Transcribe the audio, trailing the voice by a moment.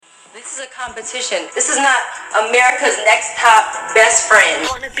This is a competition. This is not America's Next Top Best Friend.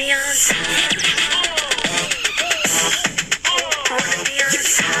 Wanna be on top. Wanna be on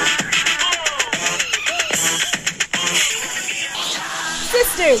top.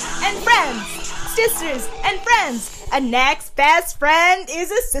 Sisters and friends. Sisters and friends. A next best friend is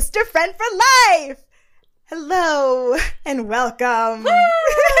a sister friend for life. Hello and welcome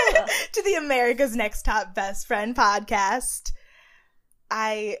to the America's Next Top Best Friend podcast.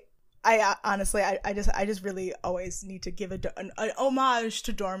 I honestly, I just really always need to give an homage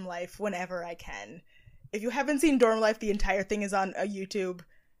to Dorm Life whenever I can. If you haven't seen Dorm Life, the entire thing is on YouTube.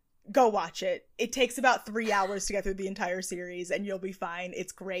 Go watch it. It takes about 3 hours to get through the entire series, and you'll be fine.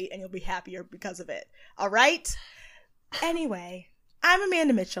 It's great, and you'll be happier because of it. All right? Anyway, I'm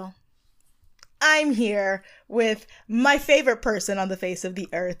Amanda Mitchell. I'm here with my favorite person on the face of the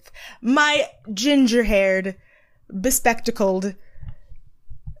earth, my ginger-haired, bespectacled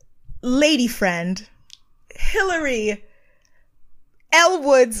lady friend, Hillary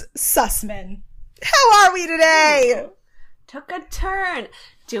Elwoods Sussman. How are we today? Ooh, took a turn.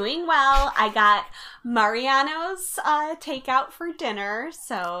 Doing well. I got Mariano's takeout for dinner,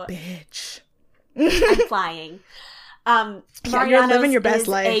 so Bitch. I'm flying. Yeah, you're living your best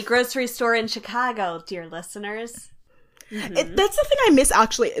life. A grocery store in Chicago, dear listeners. Mm-hmm. That's the thing I miss,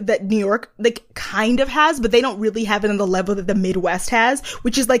 actually, that New York, like, kind of has, but they don't really have it on the level that the Midwest has,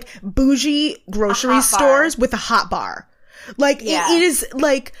 which is, like, bougie grocery stores with a hot bar. Like, yeah. it is,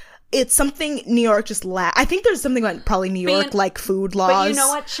 like, it's something New York just I think there's something like, probably New York, like, food laws. But you know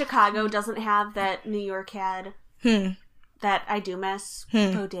what Chicago doesn't have that New York had? That I do miss?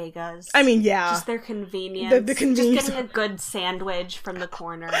 Bodegas. I mean, yeah. Just their convenience. The convenience. Just getting a good sandwich from the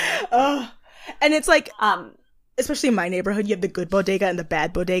corner. And it's like, especially in my neighborhood, you have the good bodega and the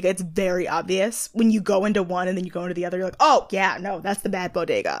bad bodega. It's very obvious. When you go into one and then you go into the other, you're like, oh, yeah, no, that's the bad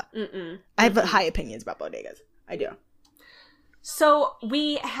bodega. I have high opinions about bodegas. I do. So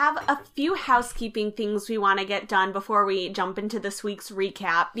we have a few housekeeping things we want to get done before we jump into this week's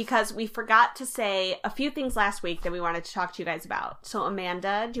recap, because we forgot to say a few things last week that we wanted to talk to you guys about. So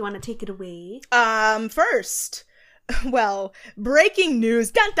Amanda, do you want to take it away? First, well, breaking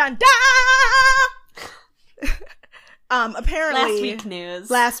news. Dun, dun, dun! Apparently...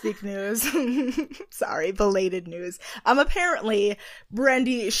 Last week news. Sorry, belated news. Apparently,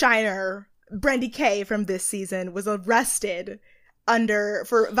 Brandy K from this season was arrested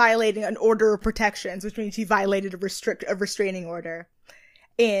for violating an order of protections, which means she violated a restraining order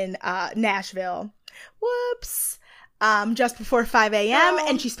in Nashville. Whoops. Just before 5 a.m.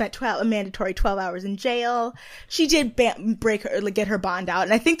 and she spent a mandatory 12 hours in jail. She did get her bond out,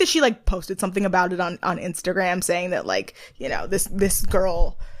 and I think that she like posted something about it on Instagram saying that, like, you know, this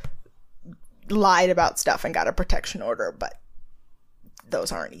girl lied about stuff and got a protection order, but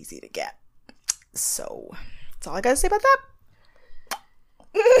those aren't easy to get. So that's all I gotta say about that.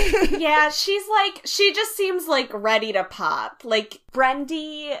 Yeah, she just seems like ready to pop. Like,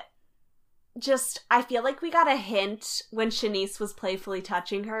 Brendy, I feel like we got a hint when Shanice was playfully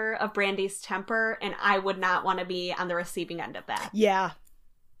touching her of Brandy's temper, and I would not want to be on the receiving end of that. Yeah,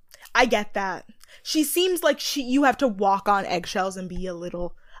 I get that. She seems like you have to walk on eggshells and be a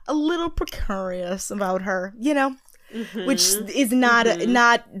little precarious about her, you know, which is not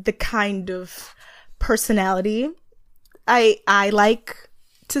the kind of personality I like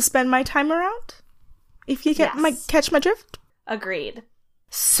to spend my time around, if you catch my drift. Agreed.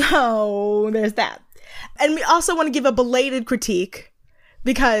 So there's that. And we also want to give a belated critique,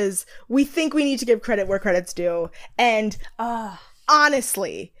 because we think we need to give credit where credit's due. And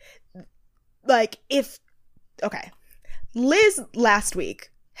honestly, like, Liz last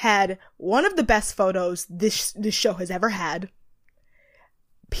week had one of the best photos this show has ever had.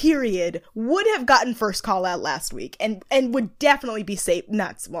 Period. Would have gotten first call out last week and would definitely be safe.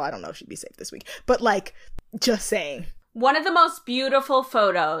 I don't know if she'd be safe this week, but, like, just saying. One of the most beautiful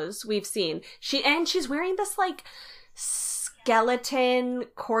photos we've seen. She's wearing this, like, skeleton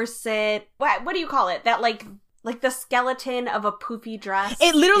corset. What do you call it? That, like the skeleton of a poofy dress.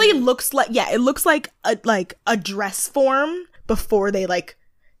 It literally looks like, it looks like a dress form before they, like,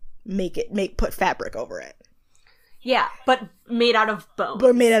 put fabric over it. Yeah, but made out of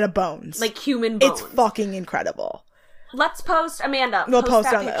bones. Like human bones. It's fucking incredible. Let's post, Amanda. I'll post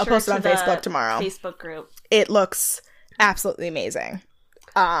it on Facebook tomorrow. Facebook group. It looks absolutely amazing.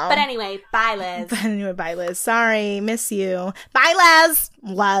 But anyway, bye, Liz. Sorry, miss you. Bye, Les.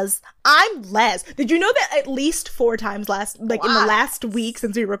 I'm Les. Did you know that at least 4 times in the last week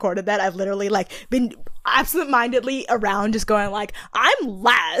since we recorded that, I've literally, like, been absent-mindedly around just going, like, I'm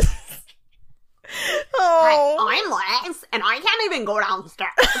Les. Oh. I'm Les, and I can't even go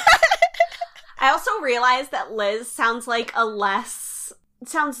downstairs. I also realized that Liz sounds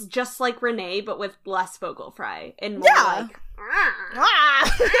just like Renee, but with less vocal fry and more like.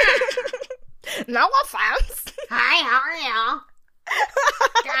 Ah. No offense. Hi, how are you?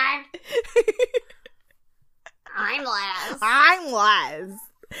 God. I'm Liz.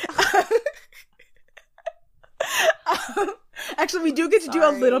 Actually, we do get to do a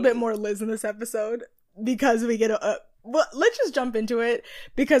Sorry. little bit more Liz in this episode because we get well, let's just jump into it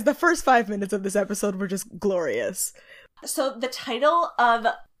because the first 5 minutes of this episode were just glorious. So the title of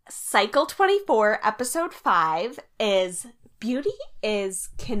Cycle 24, Episode 5 is Beauty is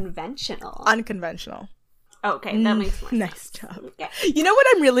Conventional. Unconventional. Okay, that makes more sense. Nice job. Okay. You know what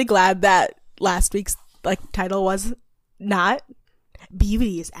I'm really glad that last week's title was not?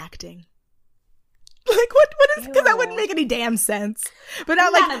 Beauty is acting. Like, what is, because that wouldn't make any damn sense. But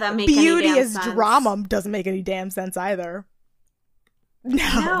not None of them make any beauty damn is sense. drama doesn't make any damn sense either.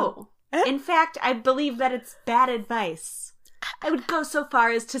 No. In fact, I believe that it's bad advice. I would go so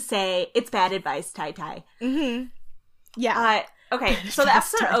far as to say it's bad advice, Tai. Mm-hmm. Yeah. Okay, so the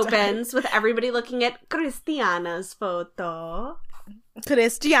episode Tai. opens with everybody looking at Christiana's photo.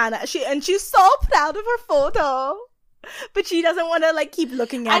 Christiana, she's so proud of her photo. But she doesn't want to, keep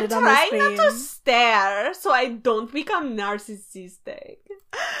looking at I'm it on the trying screen. not to stare so I don't become narcissistic.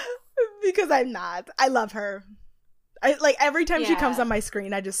 Because I'm not. I love her. Every time she Yeah. comes on my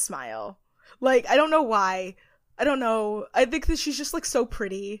screen, I just smile. I don't know why. I don't know. I think that she's just, so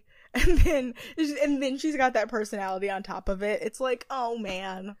pretty. And then she's got that personality on top of it. It's oh,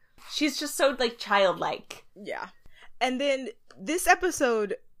 man. She's just so, childlike. Yeah. And then this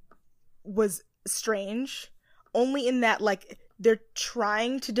episode was strange. Only in that, they're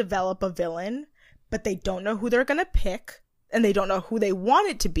trying to develop a villain, but they don't know who they're gonna pick, and they don't know who they want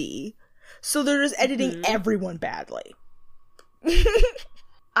it to be, so they're just editing everyone badly.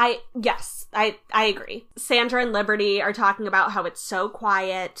 I agree. Sandra and Liberty are talking about how it's so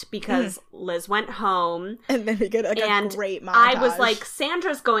quiet because Liz went home. And then we get a great montage. I was like,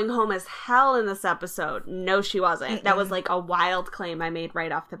 Sandra's going home as hell in this episode. No, she wasn't. That was a wild claim I made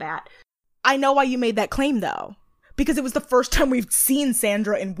right off the bat. I know why you made that claim, though. Because it was the first time we've seen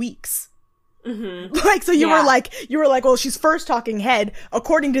Sandra in weeks. Mm-hmm. So you were like, well, she's first talking head.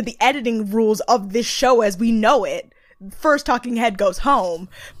 According to the editing rules of this show as we know it, first talking head goes home.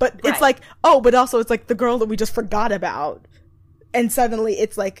 But it's but also it's the girl that we just forgot about. And suddenly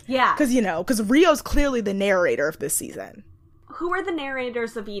it's yeah. Because Rio's clearly the narrator of this season. Who are the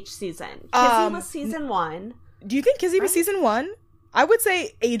narrators of each season? Kizzy was season 1. Do you think Kizzy was season 1? I would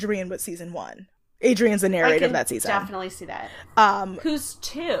say Adrian was season 1. Adrian's the narrator of that season. Definitely see that. Who's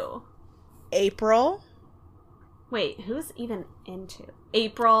 2? April. Wait, who's even in 2?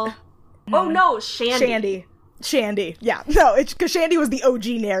 April. Oh no, Shandy. Shandy. Yeah. No, it's because Shandy was the OG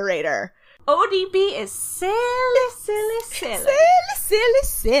narrator. ODB is silly.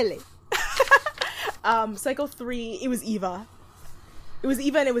 Silly. Cycle 3, it was Eva. It was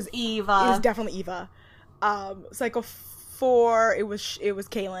Eva and it was Eva. It was definitely Eva. Cycle 4, it was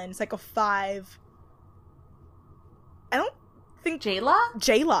Kaylin. Cycle 5, I don't think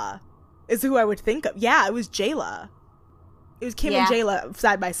Jayla is who I would think of. Yeah, it was Jayla. It was Kim and Jayla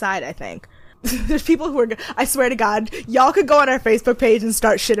side by side, I think. There's people who are, I swear to God, y'all could go on our Facebook page and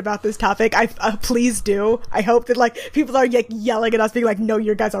start shit about this topic. Please do. I hope that people are yelling at us being no,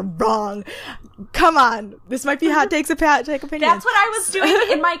 you guys are wrong. Come on. This might be hot takes take opinion. That's what I was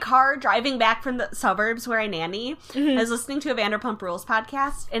doing in my car driving back from the suburbs where I nanny. I was listening to a Vanderpump Rules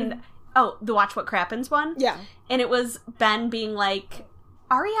podcast and the Watch What Crappens one. Yeah. And it was Ben being like,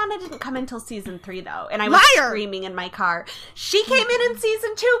 Ariana didn't come until season 3 though, and I was screaming in my car. She came in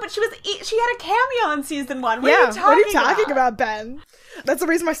season 2, but she had a cameo in season 1. What are you talking about, Ben? That's the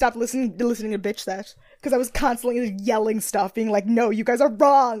reason I stopped listening to Bitch Sesh, because I was constantly yelling stuff, being like, "No, you guys are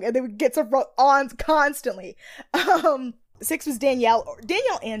wrong," and they would get on constantly. 6 was Danielle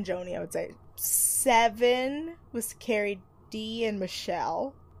and Joni, I would say. 7 was Carrie D and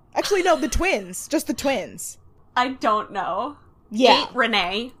Michelle. Actually, no, the twins, just the twins. I don't know. Yeah. 8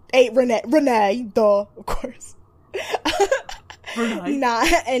 Renee. 8 Renee, duh, of course. Renee.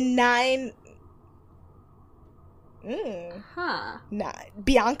 9. Huh. 9.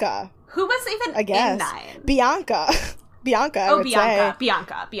 Bianca. Who was even I guess. in 9? Bianca. I would say.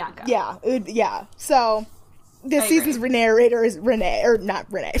 Bianca. Yeah. So, this season's narrator is Renee, or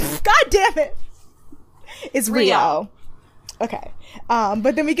not Renee. God damn it! It's Rio. Okay.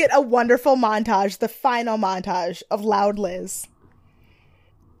 But then we get a wonderful montage, the final montage of Loud Liz.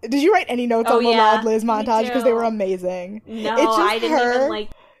 Did you write any notes on the Loud Liz montage? Because they were amazing. No, it's just I didn't even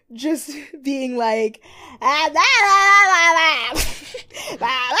like... Just being like...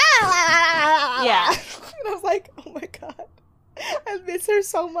 like, oh my god. I miss her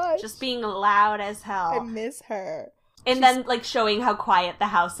so much. Just being loud as hell. I miss her. And then, like, showing how quiet the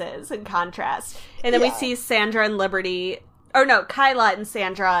house is in contrast. And then we see Sandra and Liberty, or no, Kyla and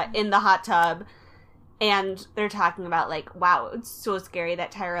Sandra in the hot tub. And they're talking about, like, wow, it's so scary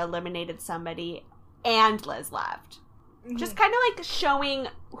that Tyra eliminated somebody and Liz left. Mm-hmm. Just kind of, like, showing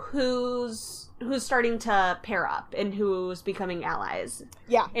who's starting to pair up and who's becoming allies.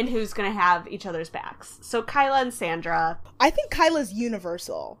 Yeah. And who's going to have each other's backs. So Kyla and Sandra. I think Kyla's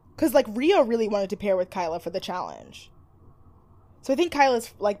universal. Because, like, Rio really wanted to pair with Kyla for the challenge. So I think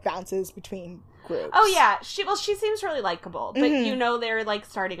Kyla's, like, bounces between groups. Oh, yeah. She seems really likable. But, you know, they're, like,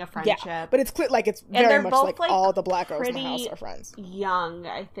 starting a friendship. Yeah, but it's clear, like, it's very much, like, all the black girls in the house are friends. Young,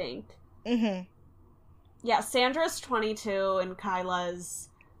 I think. Mm-hmm. Yeah, Sandra's 22 and Kyla's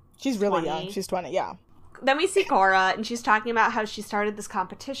She's really 20. young. She's 20, yeah. Then we see Cora, and she's talking about how she started this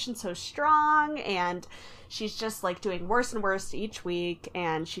competition so strong, and she's just, like, doing worse and worse each week,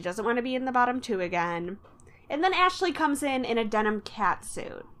 and she doesn't want to be in the bottom 2 again. And then Ashley comes in a denim cat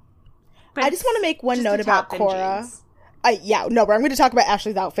suit. But I just want to make one note about Cora. But I'm going to talk about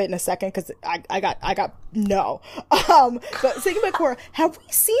Ashley's outfit in a second, because I got no. But thinking about Cora, have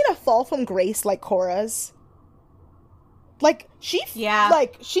we seen a fall from grace like Cora's? Like, she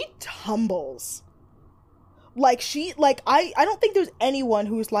tumbles. I don't think there's anyone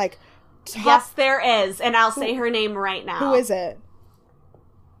who's, like, Yes, there is, and I'll say her name right now. Who is it?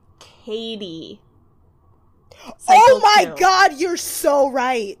 Katie. Oh my god, you're so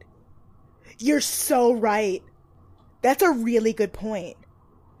right. You're so right. That's a really good point.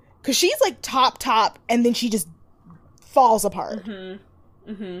 Because she's, like, top, and then she just falls apart.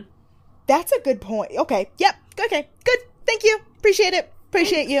 Mm-hmm. Mm-hmm. That's a good point. Okay. Yep. Okay. Good. Thank you. Appreciate it.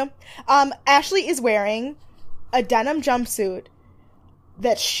 Appreciate you. Ashley is wearing a denim jumpsuit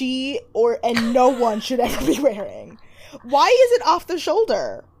that and no one should ever be wearing. Why is it off the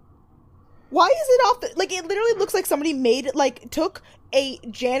shoulder? Why is it off the... Like, it literally looks like somebody took a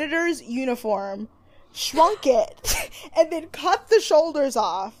janitor's uniform, shrunk it, and then cut the shoulders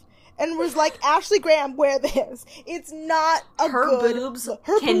off, and was like, Ashley Graham, wear this. It's not her boobs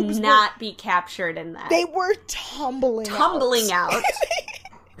cannot be captured in that. They were tumbling out.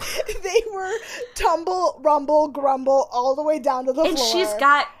 They were tumble, rumble, grumble all the way down to the floor. And she's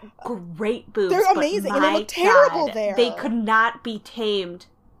got great boobs. They're amazing, and they look terrible there. They could not be tamed.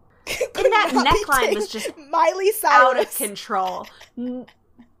 And that neckline was just Miley Cyrus out of control.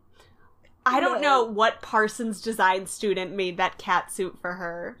 I don't know what Parsons design student made that cat suit for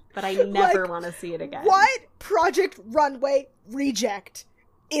her, but I never want to see it again. What Project Runway reject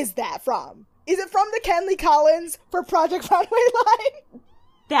is that from? Is it from the Kenley Collins for Project Runway line?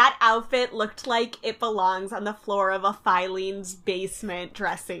 That outfit looked like it belongs on the floor of a Filene's basement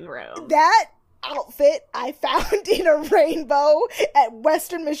dressing room. That outfit I found in a rainbow at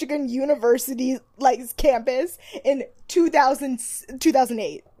Western Michigan University's campus in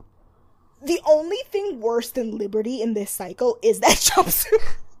 2008. The only thing worse than Liberty in this cycle is that jumpsuit.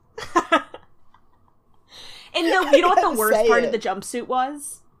 And you know what the worst part of the jumpsuit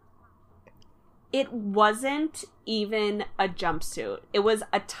was? It wasn't even a jumpsuit. It was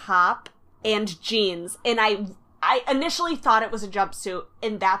a top and jeans. And I initially thought it was a jumpsuit,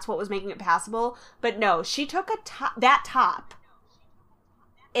 and that's what was making it passable. But no, she took that top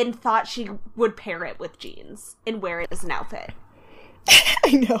and thought she would pair it with jeans and wear it as an outfit.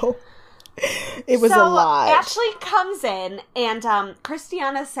 I know. It was a lot. Ashley comes in, and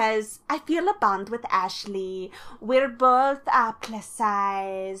Christiana says, I feel a bond with Ashley. We're both plus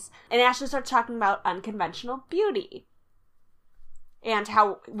size. And Ashley starts talking about unconventional beauty. And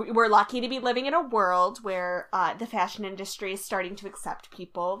how we're lucky to be living in a world where the fashion industry is starting to accept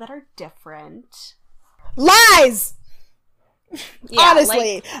people that are different. Lies! Yeah,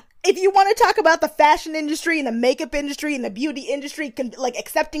 honestly, if you want to talk about the fashion industry and the makeup industry and the beauty industry,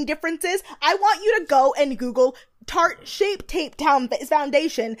 accepting differences, I want you to go and Google Tarte Shape Tape Down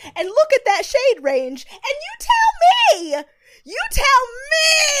Foundation and look at that shade range, and you tell me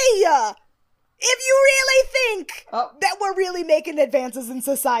if you really think that we're really making advances in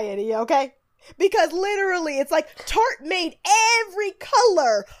society, okay? Because literally, it's like Tarte made every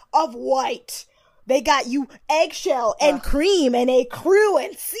color of white. They got you eggshell and cream and ecru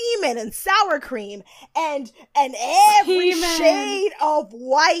and semen and sour cream and every shade of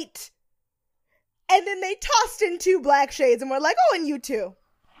white. And then they tossed in 2 black shades and we're like, oh, and you too.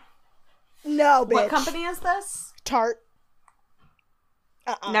 No, bitch. What company is this? Tarte.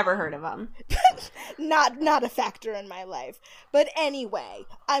 Never heard of them. Not a factor in my life. But anyway,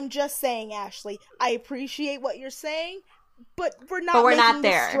 I'm just saying, Ashley, I appreciate what you're saying. but we're not But we're not making the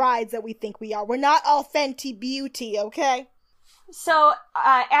there. strides that we think we are. We're not all Fenty Beauty, okay? So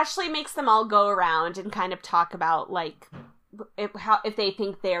Ashley makes them all go around and kind of talk about, like, if they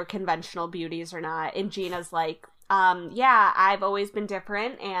think they're conventional beauties or not. And Gina's like, yeah, I've always been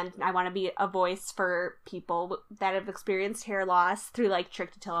different, and I want to be a voice for people that have experienced hair loss through, like,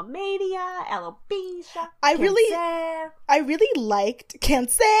 trichotillomania, alopecia, I really liked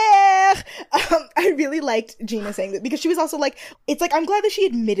Cancer. I really liked Gina saying that, because she was also like, it's like, I'm glad that she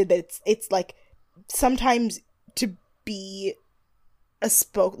admitted that it's like, sometimes to be a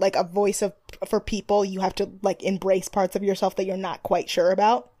voice for people, you have to, like, embrace parts of yourself that you're not quite sure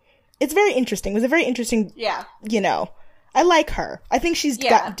about. It's very interesting. It was a very interesting, I like her. I think she's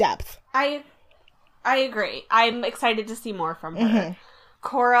got depth. I agree. I'm excited to see more from her.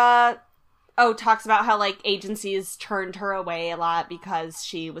 Cora, talks about how, like, agencies turned her away a lot because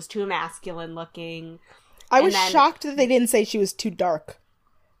she was too masculine looking. I was shocked that they didn't say she was too dark.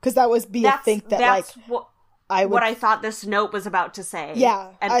 Because that was a thing that, like, what I thought this note was about to say.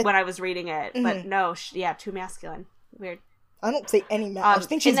 Yeah. When I was reading it. But no, too masculine. Weird. I don't say any I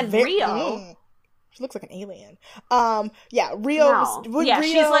think she's Rio. She looks like an alien. Rio. Rio,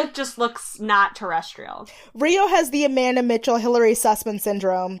 she's like, just looks not terrestrial. Rio has the Amanda Mitchell, Hillary Sussman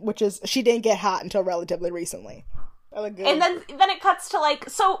syndrome, which is she didn't get hot until relatively recently. And then it cuts to, like,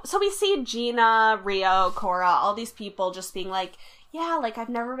 so we see Gina, Rio, Cora, all these people just being like, yeah, like, I've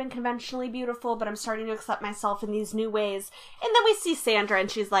never been conventionally beautiful, but I'm starting to accept myself in these new ways. And then we see Sandra, and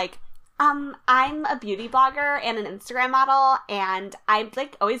she's like, I'm a beauty blogger and an Instagram model, and I've,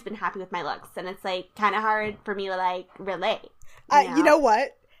 like, always been happy with my looks, and it's, like, kind of hard for me to, like, relate. You know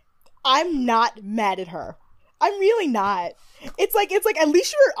what? I'm not mad at her. I'm really not. It's like at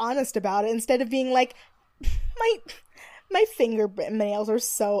least you were honest about it instead of being like, my fingernails are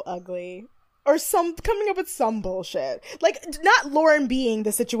so ugly, or coming up with some bullshit. Like, not Lauren being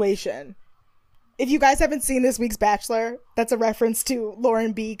the situation. If you guys haven't seen this week's Bachelor, that's a reference to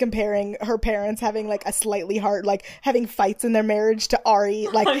Lauren B comparing her parents having, like, a slightly hard, like, having fights in their marriage to Ari,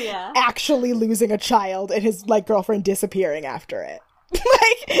 like, actually losing a child and his, like, girlfriend disappearing after it.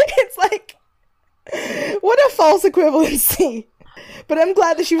 Like, it's like, what a false equivalency. But I'm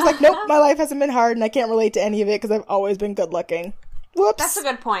glad that she was like, nope, my life hasn't been hard and I can't relate to any of it because I've always been good looking. Whoops. That's a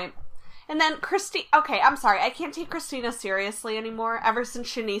good point. And then okay, I'm sorry, I can't take Christina seriously anymore. Ever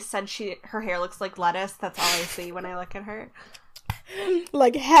since Shanice said her hair looks like lettuce, that's all I see when I look at her.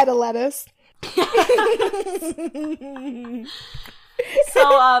 Like head of lettuce.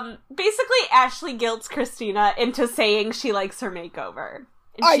 So, basically Ashley guilts Christina into saying she likes her makeover.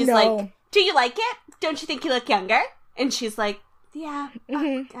 And she's like, do you like it? Don't you think you look younger? And she's like, yeah,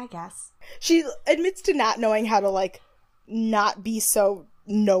 I guess. She admits to not knowing how to, like, not be so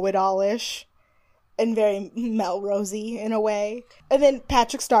know-it-all-ish and very Melrose-y in a way. And then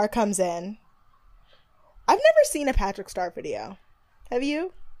Patrick Star comes in. I've never seen a Patrick Star video. Have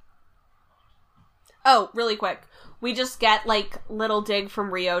you? Oh, really quick. We just get, like, little dig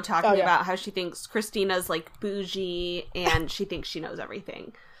from Rio talking about how she thinks Christina's, like, bougie and she thinks she knows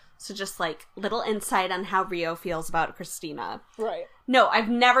everything. So just, like, little insight on how Rio feels about Christina. Right. No, I've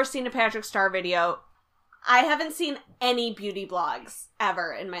never seen a Patrick Star video. I haven't seen any beauty blogs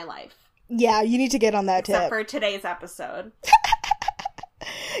ever in my life. Yeah, you need to get on that except tip. for today's episode.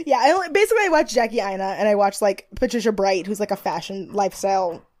 Yeah, I watch Jackie Aina and I watch, like, Patricia Bright, who's, like, a fashion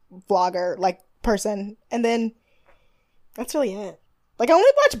lifestyle vlogger, like, person. And then that's really it. Like, I only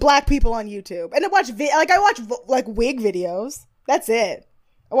watch black people on YouTube. And I watch, wig videos. That's it.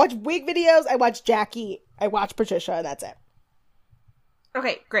 I watch wig videos, I watch Jackie, I watch Patricia, and that's it.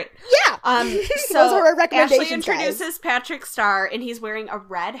 Okay, great. Yeah! So those are our recommendations, Ashley introduces Patrick Star, and he's wearing a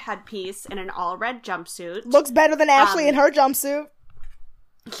red headpiece and an all-red jumpsuit. Looks better than Ashley in her jumpsuit.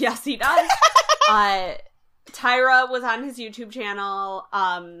 Yes, he does. Tyra was on his YouTube channel.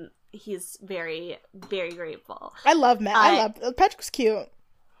 He's very, very grateful. I love Matt. Patrick's cute.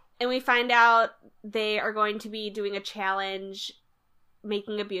 And we find out they are going to be doing a challenge,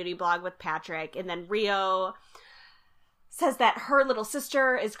 making a beauty blog with Patrick, and then Rio says that her little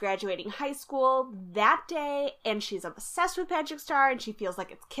sister is graduating high school that day, and she's obsessed with Patrick Star, and she feels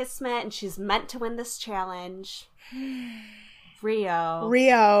like it's kismet, and she's meant to win this challenge. Rio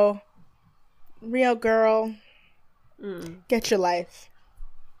girl. Get your life.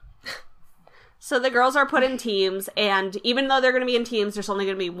 So the girls are put in teams, and even though they're going to be in teams, there's only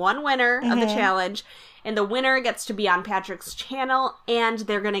going to be one winner of the challenge, and the winner gets to be on Patrick's channel, and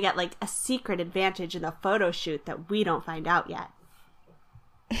they're going to get, like, a secret advantage in the photo shoot that we don't find out yet.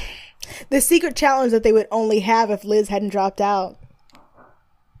 The secret challenge that they would only have if Liz hadn't dropped out.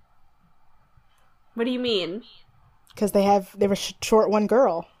 What do you mean? because they were short one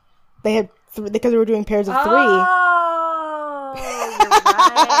girl. They had because they were doing pairs of three. Oh, you're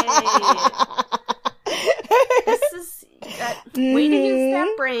right. This is way to use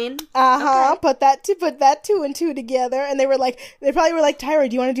that brain. Okay. Put that 2 and 2 together, and they probably were like, Tyra,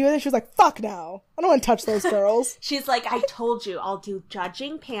 do you want to do it? And she was like, fuck no, I don't want to touch those girls. She's like, I told you, I'll do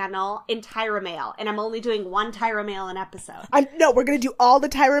judging panel in Tyra Mail, and I'm only doing one Tyra Mail an episode. We're gonna do all the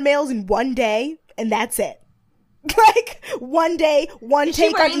Tyra Mails in one day, and that's it. Like, one day, one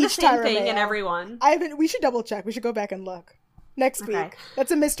take on each Tyra Mail. And everyone. We should double check. We should go back and look. Next week.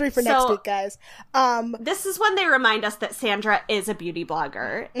 That's a mystery for next week, guys. This is when they remind us that Sandra is a beauty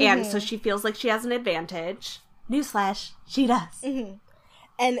blogger, and so she feels like she has an advantage. Newsflash, she does.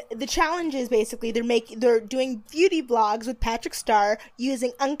 And the challenge is basically they're doing beauty blogs with Patrick Starr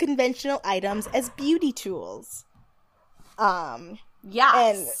using unconventional items as beauty tools. Yes.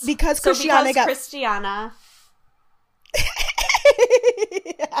 And because Christiana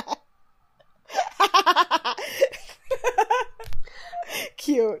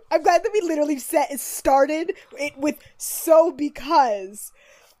Cute. I'm glad that we literally started it with so because.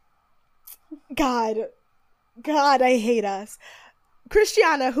 God, I hate us.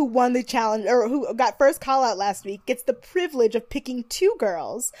 Christiana, who won the challenge, or who got first call out last week, gets the privilege of picking 2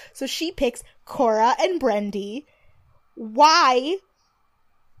 girls. So she picks Cora and Brendy. Why?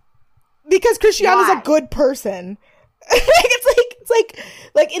 Because Christiana's a good person. it's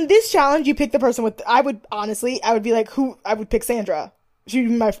like in this challenge, you pick the person with. I would be like, I would pick Sandra. She'd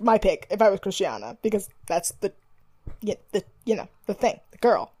be my pick if I was Christiana, because that's the thing, the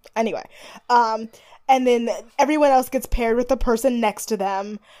girl. Anyway, and then everyone else gets paired with the person next to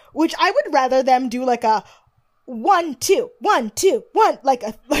them, which I would rather them do like a 1, 2, 1, 2, 1, like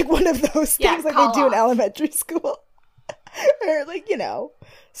one of those things like they do in elementary school, or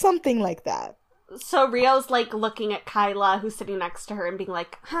something like that. So Rio's like looking at Kyla, who's sitting next to her, and being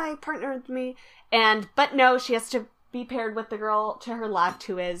like, "Hi, partner with me," but no, she has to be paired with the girl to her left,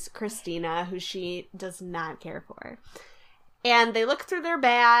 who is Christina, who she does not care for. And they look through their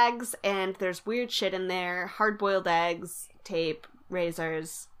bags, and there's weird shit in there: hard-boiled eggs, tape,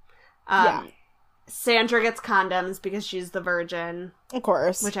 razors. Sandra gets condoms because she's the virgin, of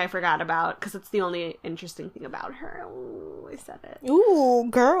course, which I forgot about because it's the only interesting thing about her. Ooh, I said it. Ooh,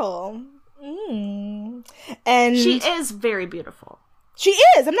 girl. And she is very beautiful. She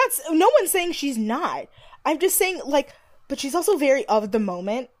is. No one's saying she's not. I'm just saying, but she's also very of the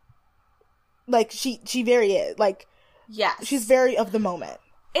moment. Like, she very is. Like, yes. She's very of the moment.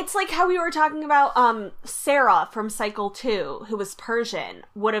 It's like how we were talking about Sarah from Cycle 2, who was Persian,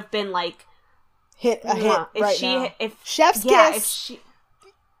 would have been like hit now. If Chef's kiss.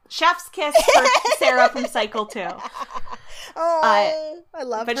 Chef's kiss for Sarah from Cycle 2. Oh, I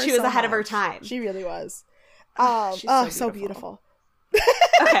love her. But she was so ahead of her much. time. She really was. She's so beautiful.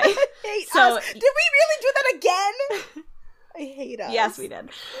 Okay. So did we really do that again? I hate us. Yes, we did.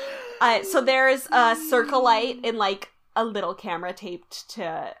 So there's a circle light in like a little camera taped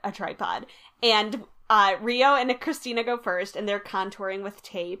to a tripod, and Rio and Christina go first, and they're contouring with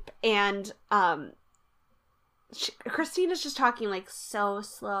tape, and Christina's just talking like so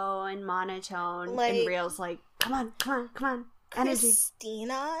slow and monotone, and Rio's like, come on, energy.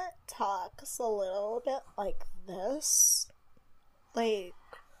 Christina talks a little bit like this. Like,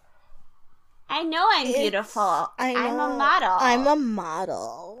 I know I'm beautiful. I'm a model. I'm a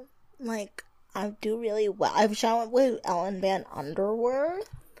model. Like, I do really well. I've showered with Ellen Van Underworth.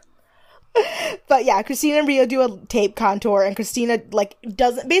 But yeah, Christina and Rio do a tape contour, and Christina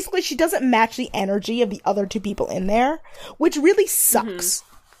she doesn't match the energy of the other 2 people in there, which really sucks,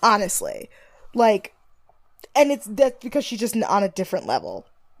 honestly. Like, and that's because she's just on a different level,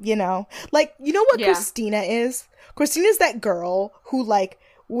 Like, you know what Christina is? Christina's that girl who, like,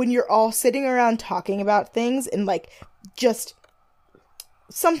 when you're all sitting around talking about things and, like, just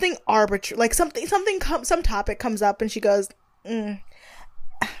something arbitrary, like some topic comes up and she goes,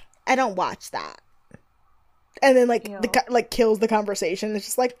 I don't watch that. And then, like, kills the conversation. It's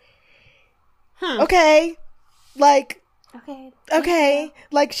just like, okay. Like, okay.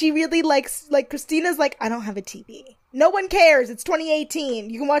 Like, she really likes, like, Christina's like, I don't have a TV. No one cares. It's 2018.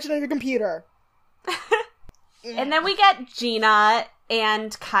 You can watch it on your computer. And then we get Gina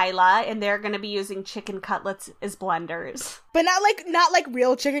and Kyla, and they're going to be using chicken cutlets as blenders. But not like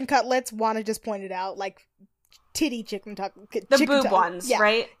real chicken cutlets. Juana just pointed out, like, titty chicken the boob ones,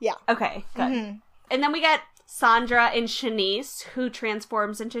 right? Yeah. Okay, good. Mm-hmm. And then we get Sandra and Shanice, who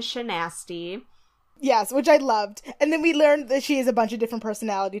transforms into Shanasty. Yes, which I loved. And then we learned that she has a bunch of different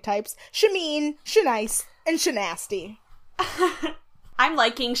personality types. Shameen, Shanice, and Shanasty. I'm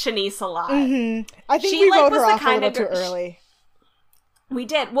liking Shanice a lot. Mm-hmm. I think She, we like, wrote was her the off a kind little of too girl- early. We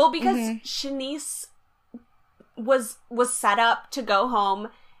did. Well, because Shanice was set up to go home,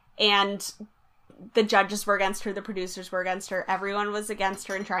 and the judges were against her, the producers were against her, everyone was against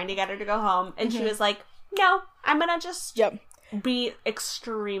her and trying to get her to go home, and she was like, no, I'm gonna just be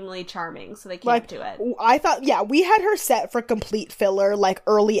extremely charming so they can't do it. I thought, we had her set for complete filler, like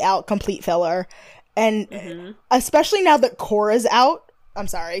early out complete filler, and especially now that Cora's out, I'm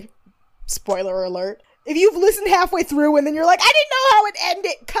sorry, spoiler alert, if you've listened halfway through and then you're like, I didn't know how it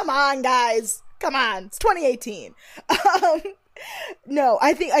ended, come on, guys. Come on. It's 2018. No,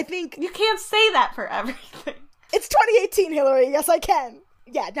 I think... You can't say that for everything. It's 2018, Hillary. Yes, I can.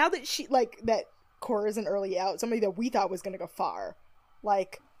 Yeah, now that that Cora's an early out, somebody that we thought was going to go far,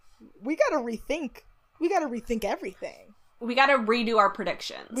 like, we got to rethink everything. We got to redo our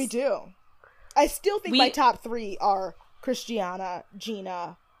predictions. We do. I still think my top 3 are Christiana,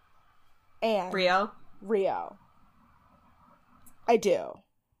 Gina, and... Rio. I do.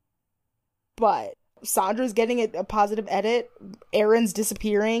 But Sandra's getting a positive edit. Erin's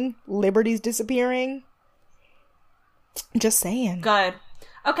disappearing. Liberty's disappearing. Just saying. Good.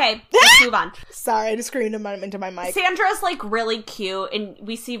 Okay, let's move on. Sorry, I just screamed into my mic. Sandra's, like, really cute, and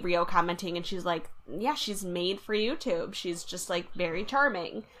we see Rio commenting, and she's like, yeah, she's made for YouTube. She's just, like, very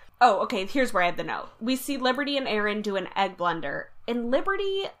charming. Oh, okay, here's where I have the note. We see Liberty and Erin do an egg blender, and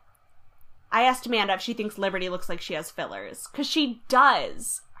Liberty... I asked Amanda if she thinks Liberty looks like she has fillers. Because she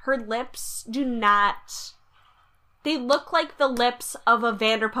does. Her lips do not... They look like the lips of a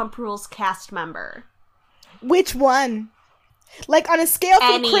Vanderpump Rules cast member. Which one? Like, on a scale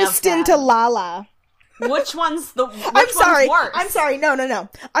from Kristen to Lala. Which one's the... Which I'm sorry. One's worse? I'm sorry. No.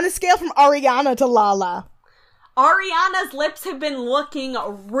 On a scale from Ariana to Lala. Ariana's lips have been looking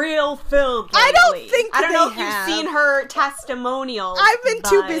real filled lately. I don't think I don't know if have. you've seen her testimonials. I've been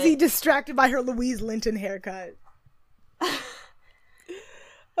too busy distracted by her Louise Linton haircut.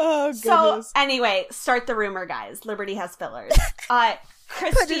 Oh, goodness. So, anyway, start the rumor, guys. Liberty has fillers.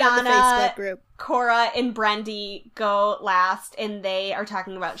 Christiana, Cora, and Brendy go last, and they are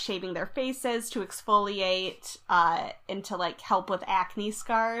talking about shaving their faces to exfoliate and to, like, help with acne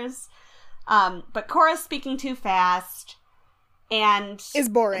scars. But Cora's speaking too fast, and is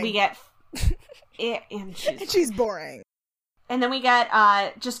boring. We get and she's boring. And then we get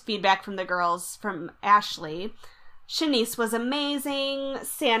just feedback from the girls from Ashley. Shanice was amazing.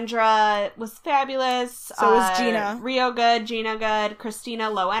 Sandra was fabulous. So was Gina. Rio good. Gina good. Christina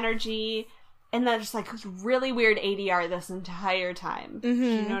low energy. And then just like really weird ADR this entire time. Mm-hmm.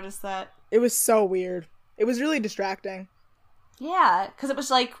 Did you notice that? It was so weird. It was really distracting. Yeah, because it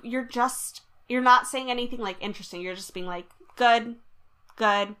was like, you're not saying anything, like, interesting. You're just being like, good,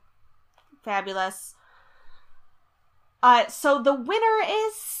 fabulous. So the winner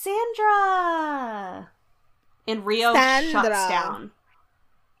is Sandra! And Rio shuts down.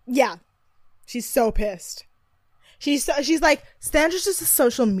 Yeah. She's so pissed. She's like, Sandra's just a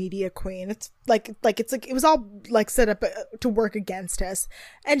social media queen. It's like it was all like set up to work against us.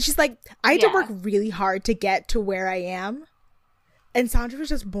 And she's like, I had to work really hard to get to where I am. And Sandra was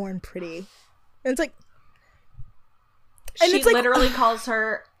just born pretty. And it's like... And she literally calls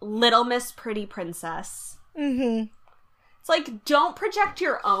her Little Miss Pretty Princess. Mm-hmm. It's like, don't project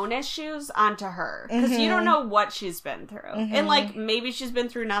your own issues onto her. Because you don't know what she's been through. Mm-hmm. And, like, maybe she's been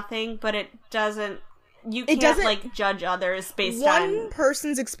through nothing, but it doesn't... You can't, like, judge others based on... One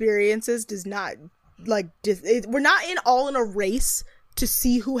person's experiences does not, like... we're not all in a race to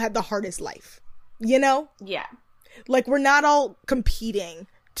see who had the hardest life. You know? Yeah. Like, we're not all competing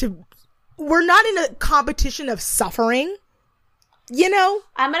to... We're not in a competition of suffering. You know?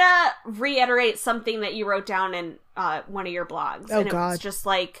 I'm gonna reiterate something that you wrote down in one of your blogs. Oh, and it God. was just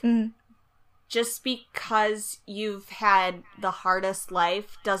like, just because you've had the hardest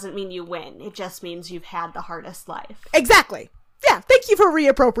life doesn't mean you win. It just means you've had the hardest life. Exactly. Yeah, thank you for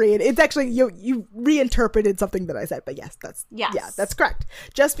reappropriating. It's actually, you reinterpreted something that I said, but yes, that's correct.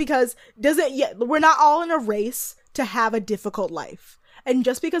 Just because we're not all in a race to have a difficult life. And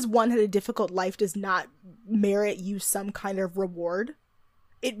just because one had a difficult life does not merit you some kind of reward.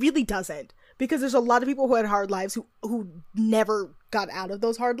 It really doesn't. Because there's a lot of people who had hard lives who never got out of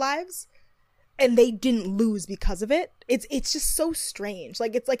those hard lives. And they didn't lose because of it. It's just so strange.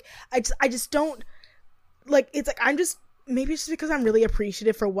 Like, it's like, I just don't, like, it's like, I'm just, maybe it's just because I'm really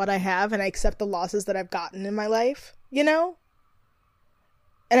appreciative for what I have and I accept the losses that I've gotten in my life, you know?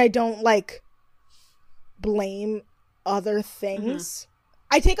 And I don't, like, blame other things. Mm-hmm.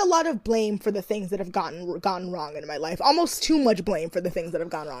 I take a lot of blame for the things that have gone wrong in my life. Almost too much blame for the things that have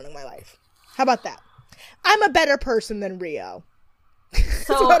gone wrong in my life. How about that? I'm a better person than Rio. That's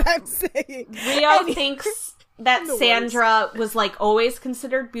So what I'm saying. Rio And- thinks that The Sandra was like always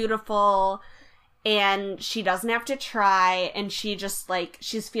considered beautiful and she doesn't have to try, and she just like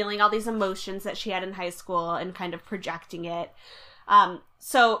she's feeling all these emotions that she had in high school and kind of projecting it.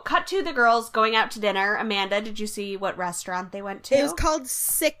 So cut to the girls going out to dinner. Amanda, did you see what restaurant they went to? It was called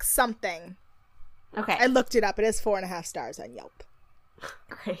Six Something. Okay. I looked it up. It has 4.5 stars on Yelp.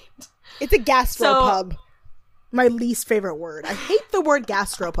 Great. It's a gastropub. So- My least favorite word. I hate the word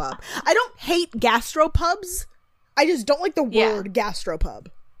gastropub. I don't hate gastropubs. I just don't like the Yeah. word gastropub.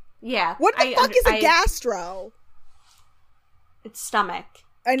 Yeah. What the fuck is a gastro? It's stomach.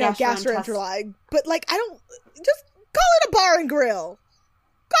 I know, Gastrointestinal. gastroenterology. But, like, I don't... Just call it a bar and grill.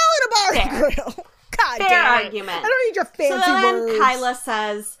 Call it a bar and Fair. grill. God Fair damn it. argument. I don't need your So fancy then words. Kyla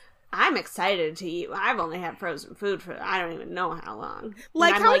says, I'm excited to eat. I've only had frozen food for I don't even know how long.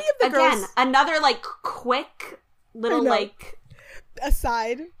 Like, And I'm how many of the again, girls- another like quick little I know. like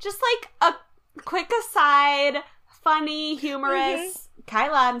Aside. just like a quick aside, funny, humorous.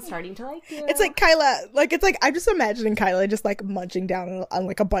 Kyla, I'm starting to like you. It's like Kyla, like, it's like, I'm just imagining Kyla just, like, munching down on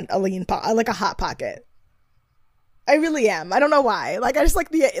like, a lean pot, like a Hot Pocket. I really am. I don't know why. Like, I just like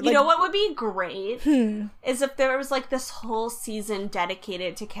the, like, you know what would be great is if there was like this whole season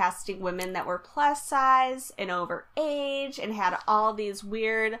dedicated to casting women that were plus size and over age and had all these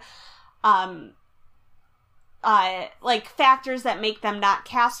weird like factors that make them not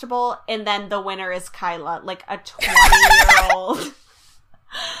castable, and then the winner is Kyla, like a 20-year-old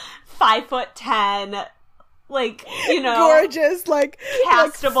 5'10", like, you know, gorgeous, like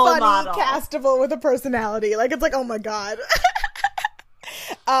Castable like funny, model. castable with a personality. Like, it's like, oh my god.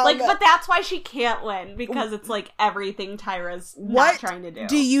 like, but that's why she can't win, because it's like everything Tyra's not what trying to do.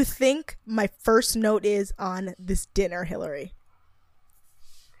 do you think my first note is on this dinner, Hillary?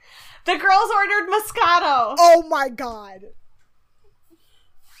 The girls ordered Moscato. Oh my god.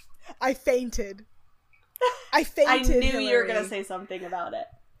 I fainted. I I knew Hillary. you were gonna say something about it.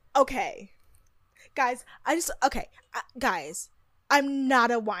 Okay. Guys, guys, I'm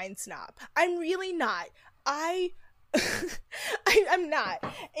not a wine snob. I'm really not. I'm not.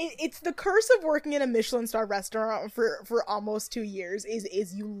 It's the curse of working in a Michelin star restaurant for almost 2 years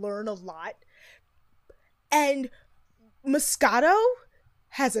is you learn a lot. And Moscato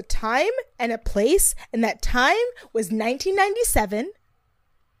has a time and a place, and that time was 1997.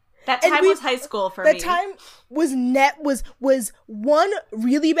 That And time we- was high school for That me. time was one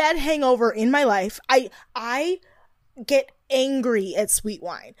really bad hangover in my life. I get angry at sweet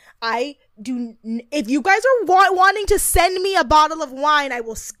wine. If you guys are wanting to send me a bottle of wine, I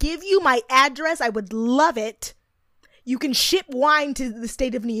will give you my address. I would love it. You can ship wine to the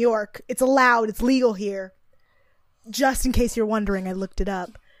state of New York. It's allowed. It's legal here. Just in case you're wondering, I looked it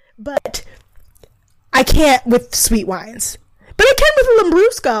up. But I can't with sweet wines. But I can with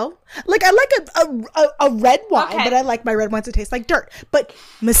Lambrusco. Like, I like a red wine, Okay. but I like my red wines to taste like dirt. But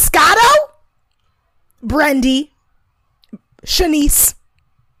Moscato, Brandy, Shanice,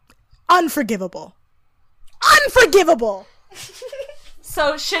 unforgivable. Unforgivable!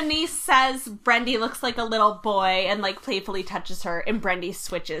 So Shanice says Brendy looks like a little boy and like playfully touches her, and Brendy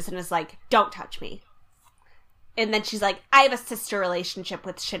switches and is like, "Don't touch me." And then she's like, "I have a sister relationship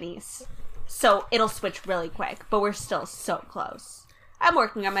with Shanice, so it'll switch really quick, but we're still so close." I'm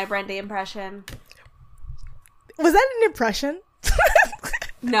working on my Brendy impression. Was that an impression?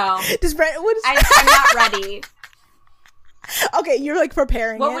 No, Does Brent, what is, I'm not ready. okay, you're like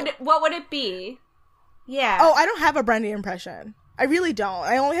preparing it. What would it be? Yeah. Oh, I don't have a Brandy impression. I really don't.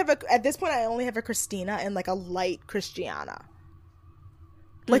 I only have at this point I only have a Christina and like a light Christiana.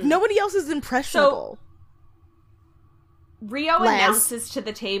 Like nobody else is impressionable. Rio Les. announces to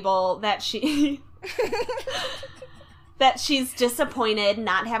the table that she that she's disappointed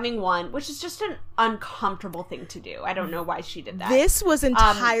not having won, which is just an uncomfortable thing to do. I don't know why she did that. This was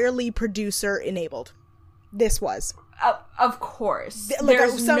entirely producer enabled. This was. Of course, Like,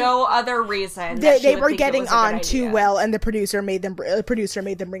 there's no other reason. They were getting on too well, and the producer made them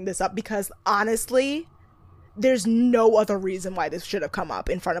bring this up because honestly, there's no other reason why this should have come up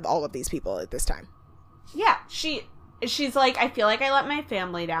in front of all of these people at this time. Yeah, she's like, I feel like I let my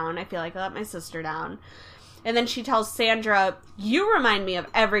family down. I feel like I let my sister down. And then she tells Sandra, "You remind me of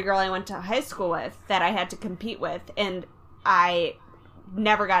every girl I went to high school with that I had to compete with, and I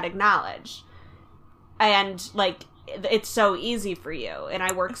never got acknowledged. And, like, it's so easy for you, and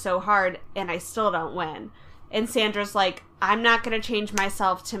I work so hard, and I still don't win." And Sandra's like, "I'm not going to change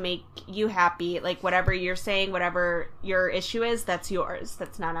myself to make you happy. Like, whatever you're saying, whatever your issue is, that's yours.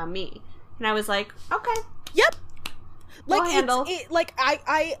 That's not on me." And I was like, okay. Yep. Like We'll handle.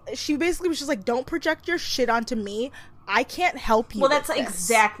 she basically was just like, don't project your shit onto me. I can't help you. Well, with that's this.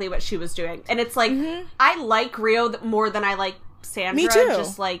 exactly what she was doing. And it's like, I like Rio more than I like Sandra. Me too.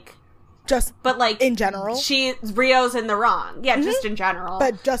 But like in general. Rio's in the wrong. Yeah, just in general.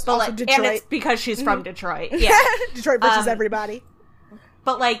 But also like, Detroit. And it's because she's from Detroit. Yeah. Detroit versus everybody.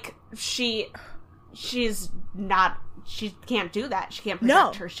 But like, she's not... She can't do that. She can't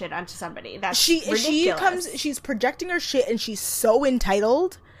project her shit onto somebody. That's ridiculous. She's projecting her shit, and she's so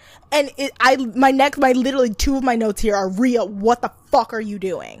entitled. And literally two of my notes here are, Rio, what the fuck are you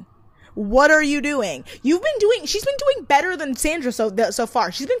doing? What are you doing? She's been doing better than Sandra so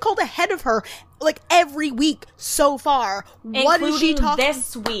far. She's been called ahead of her, like, every week so far. What is she talking?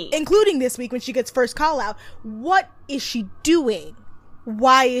 This week. Including this week when she gets first call out. What is she doing?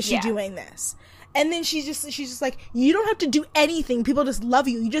 Why is she doing this? And then she's just like, you don't have to do anything. People just love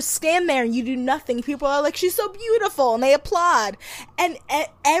you. You just stand there and you do nothing. People are like, she's so beautiful, and they applaud. And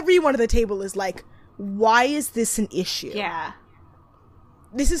everyone at the table is like, why is this an issue? Yeah.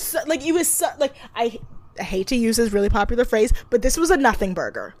 This is I hate to use this really popular phrase, but this was a nothing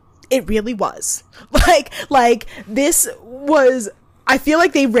burger. It really was. Like this was. I feel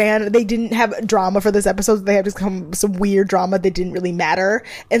like they didn't have drama for this episode. They had just some weird drama that didn't really matter.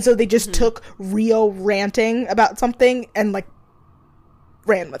 And so they just took Rio ranting about something and, like,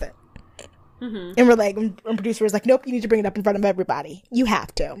 ran with it. And we're like, and producer was like, nope, you need to bring it up in front of everybody. You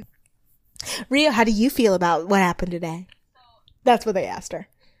have to. Rio, how do you feel about what happened today? That's what they asked her.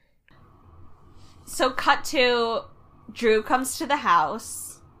 So cut to Drew comes to the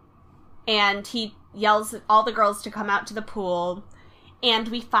house and he yells at all the girls to come out to the pool. And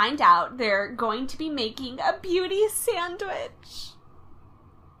we find out they're going to be making a beauty sandwich.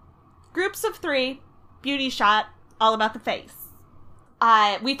 Groups of 3, beauty shot, all about the face.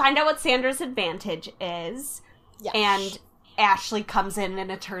 We find out what Sandra's advantage is. Yes. And Ashley comes in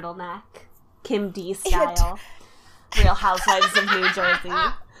a turtleneck. Kim D style. Real Housewives of New Jersey.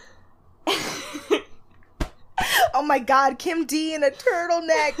 Oh my god, Kim D in a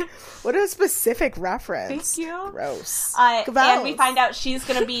turtleneck. What a specific reference. Thank you. Gross. And we find out she's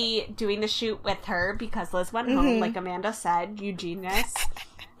going to be doing the shoot with her because Liz went home, like Amanda said, Eugenius.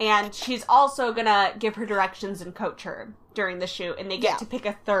 And she's also going to give her directions and coach her during the shoot. And they get to pick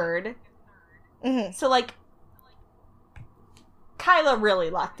a third. So, like, Kyla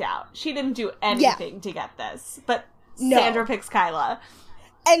really lucked out. She didn't do anything to get this. But Sandra picks Kyla.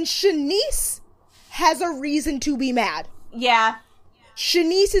 And Shanice has a reason to be mad. Yeah.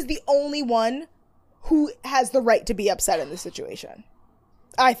 Shanice is the only one who has the right to be upset in this situation.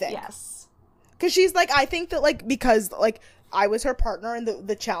 I think. Yes. Because she's like, I think that, like, because, like, I was her partner in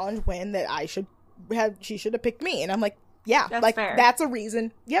the challenge win, that she should have picked me. And I'm like, yeah, that's like, fair. That's a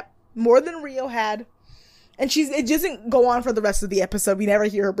reason. Yep. More than Rio had. And it doesn't go on for the rest of the episode. We never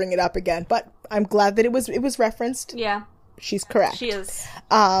hear her bring it up again. But I'm glad that it was referenced. Yeah. She's correct. She is.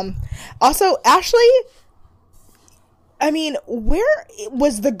 Also, Ashley, I mean, where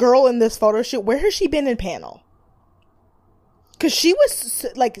was the girl in this photo shoot? Where has she been in panel? Because she was,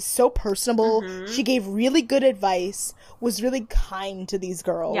 so personable. She gave really good advice, was really kind to these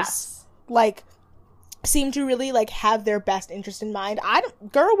girls. Yes. Like, seemed to really, have their best interest in mind.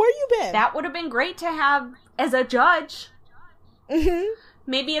 Girl, where you been? That would have been great to have as a judge.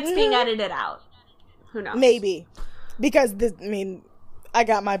 Maybe it's being edited out. Who knows? Maybe. Because, I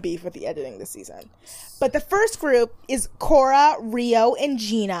got my beef with the editing this season. But the first group is Cora, Rio, and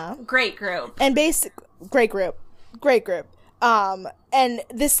Gina. Great group. And great group. And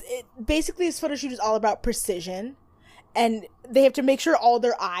this photo shoot is all about precision. And they have to make sure all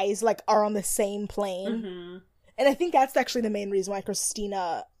their eyes, are on the same plane. And I think that's actually the main reason why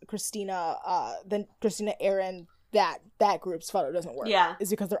Christina Aaron, that group's photo doesn't work. Yeah.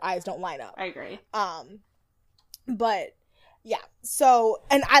 Is because their eyes don't line up. I agree. But yeah, so,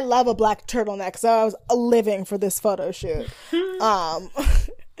 and I love a black turtleneck, so I was living for this photo shoot.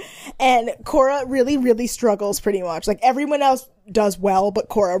 And Cora really, really struggles pretty much. Like, everyone else does well, but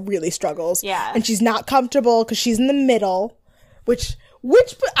Cora really struggles. Yeah. And she's not comfortable because she's in the middle, which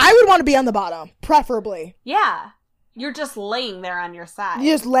I would want to be on the bottom, preferably. Yeah. You're just laying there on your side.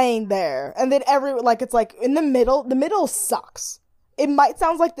 You're just laying there. And then it's in the middle sucks. It might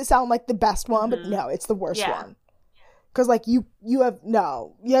sound like the best one, but no, it's the worst one. Because, you have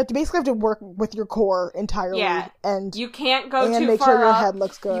to basically work with your core entirely. Yeah. And you can't go too far make sure your head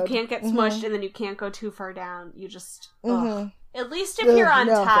looks good. You can't get smushed, and then you can't go too far down. You just, At least if you're on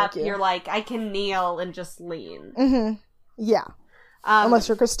top, you're like, I can kneel and just lean. Yeah. Unless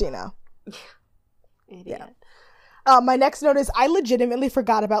you're Christina. Idiot. Yeah. My next note is, I legitimately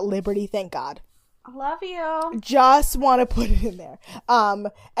forgot about Liberty, thank God. I love you. Just want to put it in there.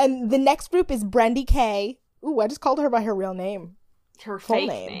 And the next group is Brendy K, Ooh, I just called her by her real name. Her Full fake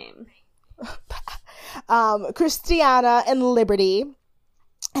name. name. Christiana and Liberty.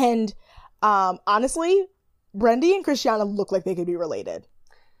 And honestly, Brendy and Christiana look like they could be related.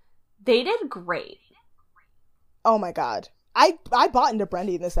 They did great. Oh my god. I bought into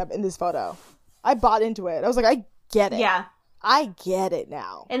Brendy in this photo. I bought into it. I was like, I get it. Yeah. I get it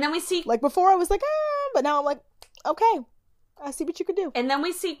now. And then we see Like before I was like, but now I'm like, okay. I see what you could do. And then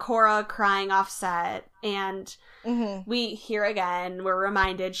we see Cora crying off set, and we hear again, we're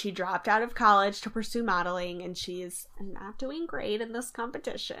reminded she dropped out of college to pursue modeling, and she's not doing great in this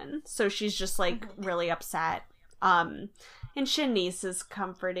competition. So she's just, like, really upset. And Shanice is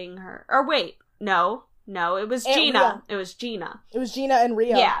comforting her. Or wait, no, it was Gina. Ria. It was Gina. It was Gina and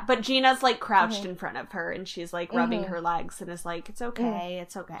Ria. Yeah, but Gina's, like, crouched in front of her, and she's, like, rubbing her legs, and is like, it's okay,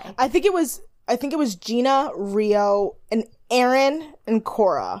 it's okay. I think it was Gina, Rio, and Aaron and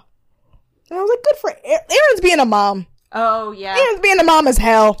Cora. And I was like, good for Aaron's being a mom. Oh, yeah. Aaron's being a mom as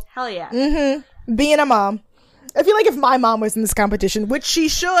hell. Hell yeah. Being a mom. I feel like if my mom was in this competition, which she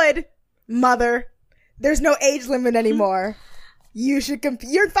should, mother, there's no age limit anymore. You should compete.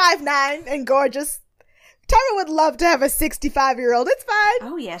 You're 5'9" and gorgeous. Tara would love to have a 65-year-old. It's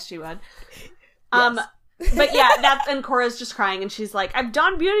fine. Oh, yes, she would. Yes. But yeah, and Cora's just crying, and she's like, I've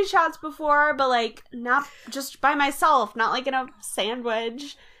done beauty shots before, but, like, not just by myself, not, like, in a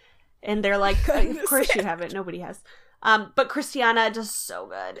sandwich. And they're like, of course you haven't. Nobody has. But Christiana does so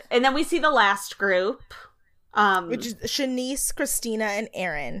good. And then we see the last group. Which is Shanice, Christina, and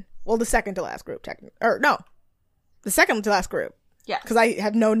Aaron. Well, the second to last group, technically. Or, no. The second to last group. Yeah. Because I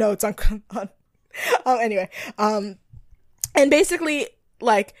have no notes on anyway. And basically,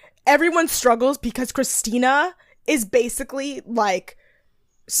 like, everyone struggles because Christina is basically, like,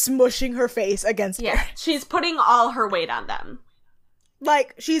 smushing her face against Yeah. She's putting all her weight on them.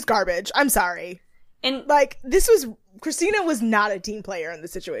 Like, she's garbage. I'm sorry. And Like, Christina was not a team player in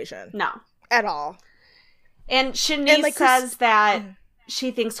this situation. no. At all. And Shanice like, says that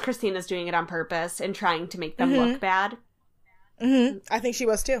she thinks Christina's doing it on purpose and trying to make them look bad. I think she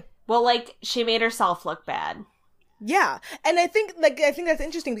was too. Well, like, she made herself look bad. Yeah. And I think that's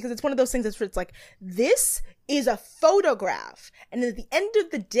interesting because it's one of those things that's where it's like, this is a photograph. And at the end of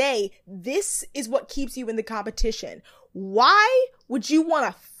the day, this is what keeps you in the competition. Why would you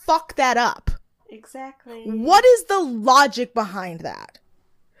want to fuck that up? Exactly. What is the logic behind that?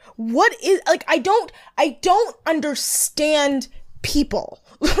 What is, like, I don't understand people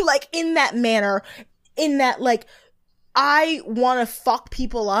like in that manner, in that, like, I want to fuck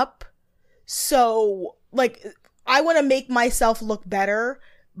people up. So, like, I want to make myself look better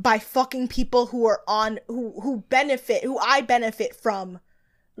by fucking people who are on, who I benefit from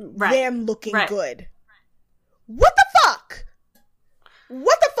them looking good. What the fuck?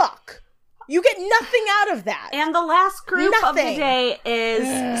 What the fuck? You get nothing out of that. And the last group of the Nothing. day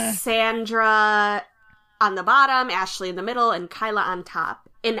is Sandra on the bottom, Ashley in the middle, and Kyla on top.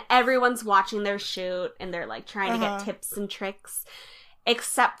 And everyone's watching their shoot, and they're, like, trying to get tips and tricks.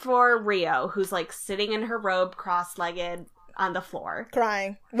 Except for Rio, who's, like, sitting in her robe, cross-legged, on the floor.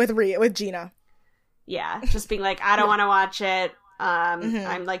 Crying with Gina. Yeah, just being like, I don't want to watch it.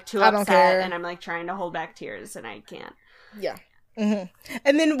 I'm, like, too I don't care. upset, and I'm, like, trying to hold back tears, and I can't. Yeah. And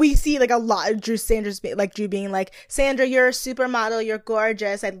then we see, like, a lot of Drew being like, Sandra, you're a supermodel, you're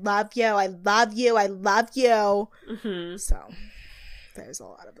gorgeous, I love you, I love you, I love you. So, there's a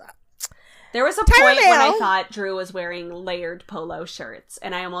lot of that. There was a Tyra point when I Mail. thought Drew was wearing layered polo shirts,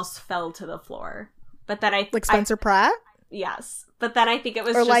 and I almost fell to the floor. But then Like Spencer Pratt? Yes. But then I think it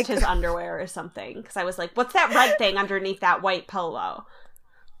was Or just like- his underwear or something. Because I was like, what's that red thing underneath that white polo?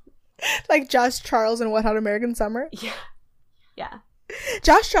 Like Josh Charles in Wet Hot American Summer? Yeah. Yeah.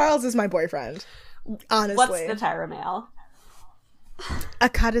 Josh Charles is my boyfriend. Honestly. What's the Tyra Mail? A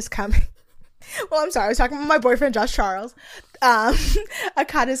cut is coming. Well, I'm sorry. I was talking about my boyfriend, Josh Charles. A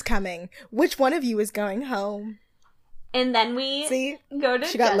cut is coming. Which one of you is going home? And then we See? go to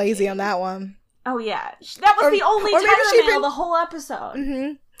She got lazy judging. on that one. Oh, yeah. That was the only or maybe Tyra she'd Mail been- the whole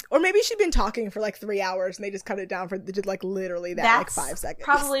episode. Or maybe she'd been talking for like 3 hours and they just cut it down for like literally that, That's like 5 seconds.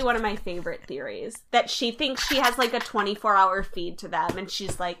 probably one of my favorite theories. That she thinks she has like a 24-hour feed to them, and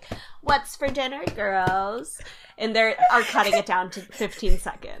she's like, "What's for dinner, girls?" And they are cutting it down to 15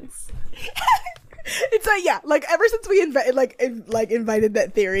 seconds. It's like, yeah, like ever since we invited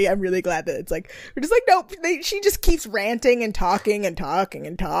that theory, I'm really glad that it's like, we're just like, nope, she just keeps ranting and talking and talking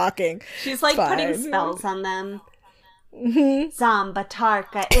and talking. She's like Fine. putting spells on them. Zamba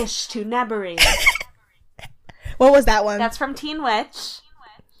Tarka Ishtu Nebari. What was that one? That's from Teen Witch.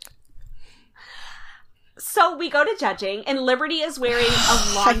 So we go to judging, and Liberty is wearing a I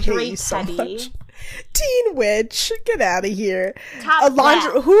hate laundry you so teddy. much. Teen Witch, get out of here. Top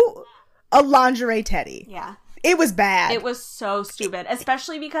flat. A lingerie teddy. Yeah. It was bad. It was so stupid,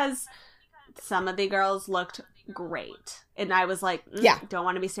 especially because some of the girls looked great. And I was like, Yeah. don't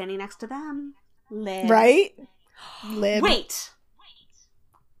want to be standing next to them. Lib. Right? Lib. Wait.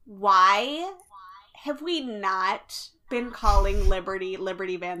 Why have we not been calling Liberty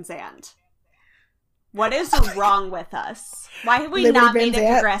Van Zandt? What is wrong with us? Why have we Liberty not Van made a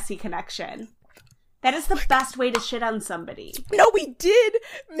Zandt? Degrassi connection? That is the best way to shit on somebody. No, we did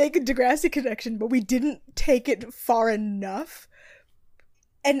make a Degrassi connection, but we didn't take it far enough.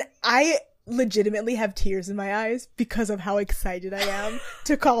 And I legitimately have tears in my eyes because of how excited I am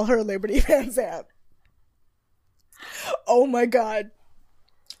to call her Liberty Van Zandt. Oh my god.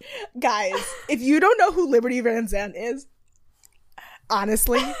 Guys, if you don't know who Liberty Van Zandt is,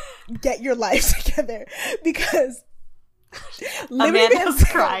 honestly, get your life together because Liberty Van Amanda's Zandt,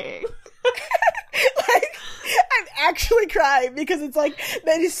 crying. like, I'm actually crying because it's like,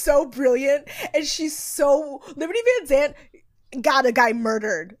 that is so brilliant, and Liberty Van Zandt got a guy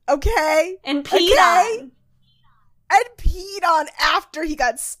murdered, okay? And peed on. And peed on after he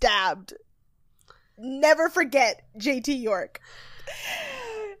got stabbed. Never forget JT York.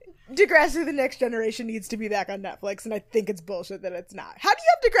 Degrassi The Next Generation needs to be back on Netflix, and I think it's bullshit that it's not. How do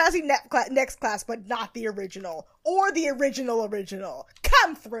you have Degrassi Next Class but not the original? Or the original?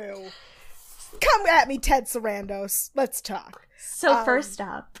 Come through. Come at me, Ted Sarandos. Let's talk. So first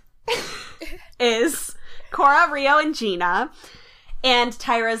up is Cora, Rio, and Gina. And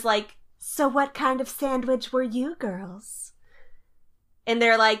Tyra's like, so what kind of sandwich were you girls? And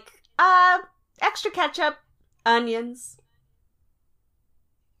they're like, extra ketchup, onions.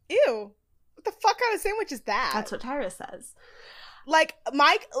 Ew. What the fuck kind of sandwich is that? That's what Tyra says. Like,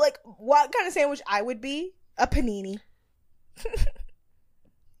 what kind of sandwich I would be? A panini.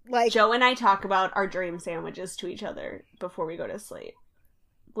 Like, Joe and I talk about our dream sandwiches to each other before we go to sleep.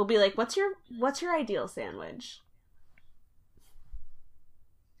 We'll be like, what's your ideal sandwich?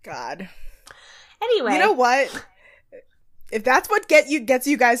 God. Anyway. You know what? If that's what gets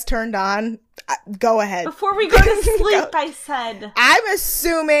you guys turned on, go ahead. Before we go to sleep, I said. I'm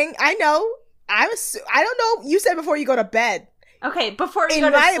assuming. I know. I don't know. You said before you go to bed. Okay, before you go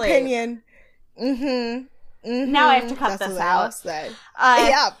In to my sleep. opinion. Mm-hmm. Mm-hmm. Now I have to cut That's this what out. I'll say.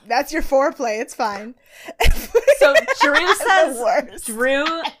 Yeah, that's your foreplay. It's fine. So Drew The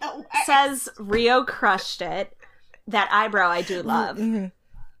worst. says Rio crushed it. That eyebrow I do love. Mm-hmm.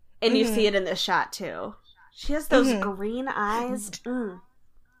 And you see it in this shot too. She has those green eyes. Mm.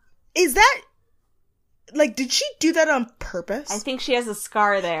 Is that, like, did she do that on purpose? I think she has a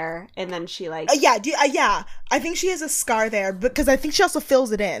scar there, and then she like. Yeah. I think she has a scar there because I think she also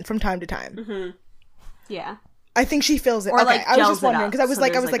fills it in from time to time. Mm-hmm. Yeah. I think she fills it. Or, okay, like, I was gels just it wondering up, because I was so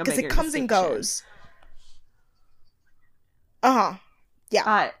like, there's, like, a because it bigger comes and distinction. goes.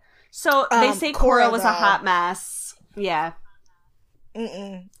 Yeah. So they say Cora was though. a hot mess. Yeah.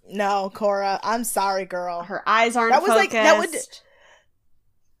 No, Cora. I'm sorry, girl. Her eyes aren't That was focused.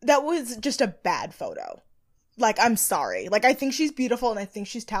 like that was just a bad photo. Like, I'm sorry. Like, I think she's beautiful and I think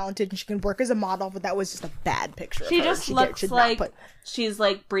she's talented and she can work as a model, but that was just a bad picture. She of her. just She looks should not like put- she's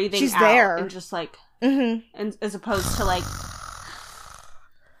like breathing She's out there. and just like, Mhm. and as opposed to like,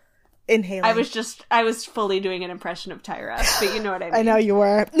 inhaling. I was fully doing an impression of Tyra, but you know what I mean. I know you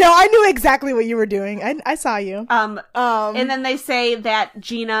were. No, I knew exactly what you were doing. I saw you. And then they say that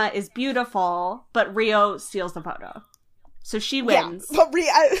Gina is beautiful, but Rio steals the photo. So she wins. Yeah, but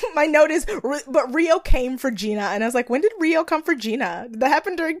my note is, but Rio came for Gina, and I was like, when did Rio come for Gina? Did that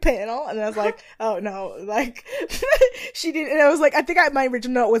happen during panel? And I was like, oh no, like, she did, and I was like, I think my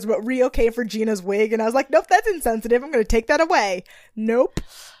original note was, but Rio came for Gina's wig, and I was like, nope, that's insensitive, I'm gonna take that away. Nope.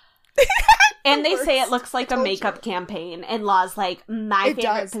 And they say it looks like a makeup campaign, and Law's like, my It favorite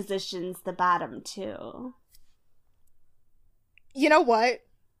does. position's the bottom too. You know what?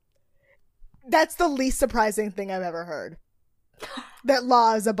 That's the least surprising thing I've ever heard. That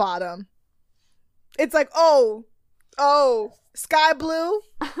Law is a bottom. It's like, oh, sky blue,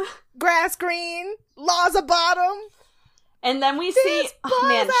 grass green, Law's a bottom. And then we see, This oh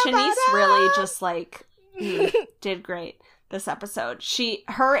man, boy's a Shanice bottom. really just like did great this episode.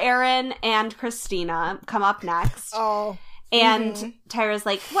 Her, Erin, and Christina come up next. Oh. And Tyra's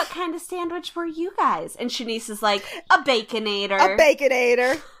like, what kind of sandwich were you guys? And Shanice is like, a Baconator. A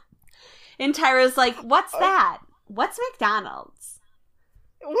Baconator. And Tyra's like, what's that? What's McDonald's?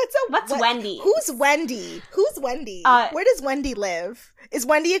 What's Wendy? Who's Wendy? Where does Wendy live? Is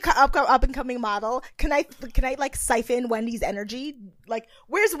Wendy a up and coming model? Can I like siphon Wendy's energy? Like,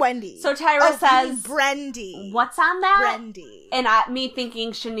 where's Wendy? So Tyra says, Brendy. what's on that? Brendy. And me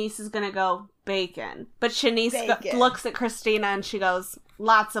thinking Shanice is gonna go, bacon. But Shanice Bacon. looks at Christina and she goes,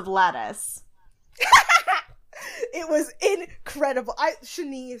 lots of lettuce. It was incredible.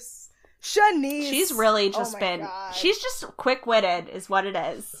 Shanice. She's really just Oh my been, God. she's just quick-witted is what it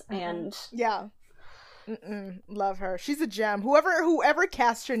is. And Yeah. Love her. She's a gem. Whoever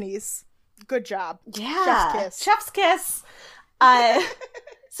cast Shanice, good job. yeah. Chef's kiss. Chef's kiss.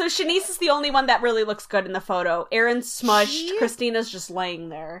 So Shanice is the only one that really looks good in the photo. Erin's smushed. Christina's just laying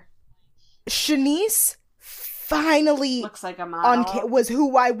there. Shanice finally Looks like a model. was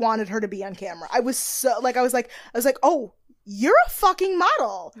who I wanted her to be on camera. I was so like, oh, you're a fucking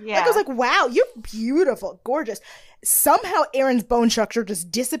model. Yeah. Like, I was like, wow, you're beautiful, gorgeous. Somehow Erin's bone structure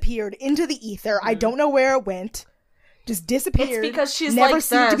just disappeared into the ether. I don't know where it went. Just disappeared. It's because she's never like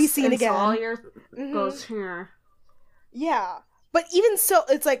seemed this, to be seen and again. So all your goes here. Yeah. But even so,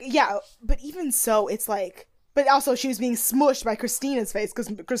 it's like, it's like, but also she was being smushed by Christina's face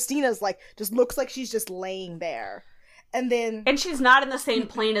because Christina's like, just looks like she's just laying there. And then. And she's not in the same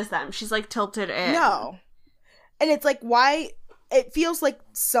plane as them. She's like tilted in. No. And it's like, why? It feels like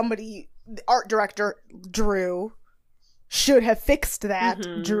somebody, the art director, Drew, should have fixed that,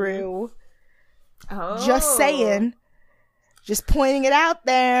 Drew. Oh. Just saying. Just pointing it out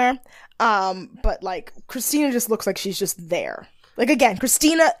there. But like, Christina just looks like she's just there. Like, again,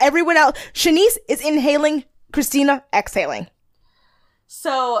 Christina, everyone else, Shanice is inhaling, Christina exhaling.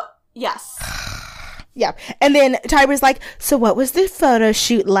 So, yes. Yeah. And then Tyra's like, so what was the photo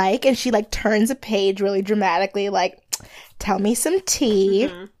shoot like? And she like turns a page really dramatically, like, tell me some tea.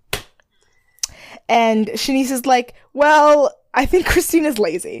 And Shanice is like, well, I think Christina's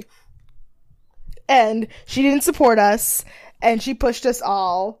lazy. And she didn't support us. And she pushed us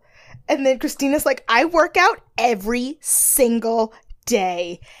all. And then Christina's like, I work out every single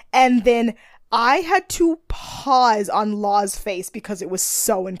day. And then I had to pause on Law's face because it was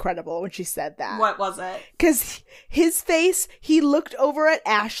so incredible when she said that. What was it? Because his face, he looked over at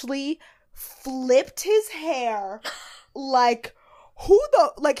Ashley, flipped his hair, like,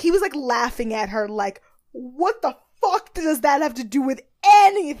 he was like laughing at her, like, what the fuck does that have to do with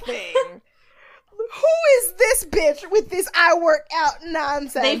anything? Who is this bitch with this I work out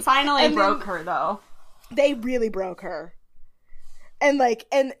nonsense? They finally And broke then her, though. They really broke her. And like,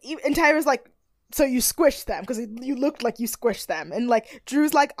 and Tyra's like, so you squished them because you looked like you squished them. And like,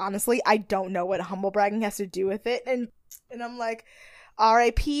 Drew's like, honestly, I don't know what humble bragging has to do with it. And I'm like,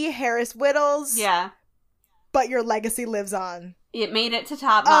 R.I.P. Harris Whittles. Yeah. But your legacy lives on. It made it to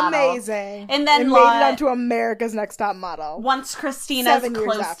top model. Amazing. And then it made it onto America's Next Top Model. Once Christina's 7 years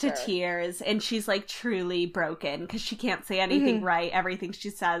close after. to tears and she's like truly broken because she can't say anything right. Everything she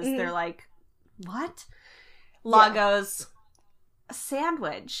says, they're like, what? Law goes, a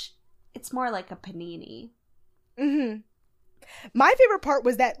sandwich. It's more like a panini. Mm-hmm. My favorite part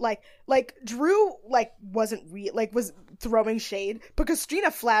was that like Drew was throwing shade, but Ashley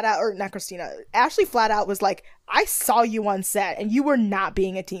flat out was like, I saw you on set and you were not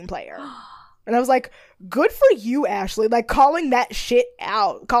being a team player. And I was like, good for you, Ashley. Like, calling that shit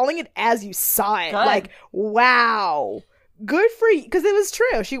out, calling it as you saw it. Good. Like, wow, good for you, because it was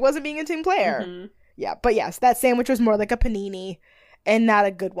true. She wasn't being a team player. Yeah, but yes, that sandwich was more like a panini and not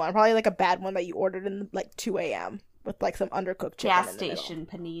a good one. Probably like a bad one that you ordered in like 2 a.m. with like some undercooked chicken Gas in the middle. station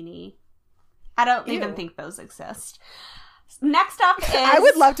panini. I don't even Ew. think those exist. Next up is... I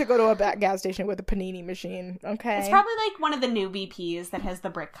would love to go to a gas station with a panini machine. Okay. It's probably like one of the new BPs that has the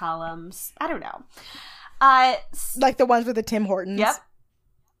brick columns. I don't know. Like the ones with the Tim Hortons. Yep.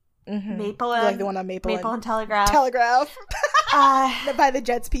 Mm-hmm. Maple and... Like the one on Maple and Telegraph. Telegraph. By the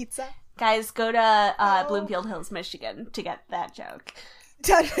Jets Pizza. Guys, go to Bloomfield Hills, Michigan to get that joke.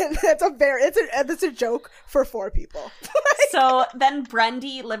 That's a joke for 4 people. So then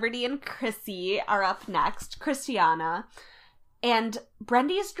Brendy, Liberty, and Chrissy are up next. Christiana. And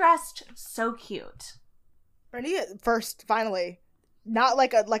Brendy's dressed so cute. Brandy first, finally. Not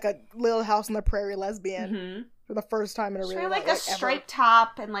like a Little House on the Prairie lesbian. Mm-hmm. For the first time in a She's really wearing like a ever. striped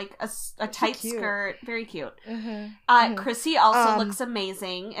top and like a tight cute. skirt. Very cute. Mm-hmm. Chrissy also looks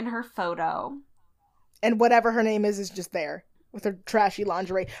amazing in her photo. And whatever her name is just there. With her trashy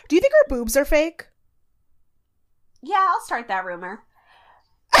lingerie. Do you think her boobs are fake? Yeah, I'll start that rumor.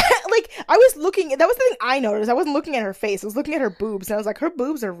 Like, I was looking, that was the thing I noticed. I wasn't looking at her face. I was looking at her boobs. And I was like, her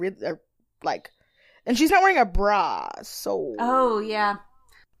boobs are really, like, and she's not wearing a bra. So. Oh, yeah.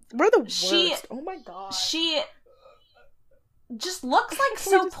 We're the worst. Oh my god. She just looks like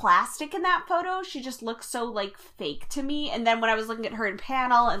so plastic in that photo. She just looks so like fake to me. And then when I was looking at her in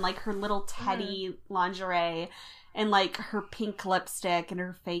panel and like her little teddy lingerie and like her pink lipstick and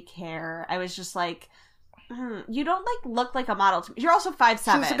her fake hair, I was just like, You don't, like, look like a model to me. You're also 5'7".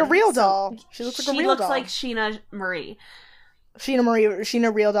 She looks like a real doll. She looks like a real doll. She looks like Sheena Marie.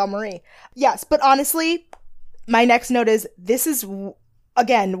 Sheena Real Doll Marie. Yes, but honestly, my next note is this is,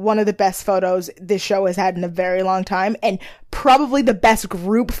 again, one of the best photos this show has had in a very long time, and probably the best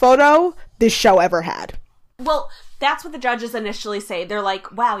group photo this show ever had. Well, that's what the judges initially say. They're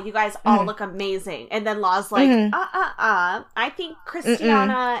like, wow, you guys all look amazing. And then Law's like, I think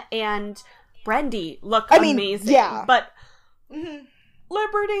Christiana and Brendy look amazing. Yeah. But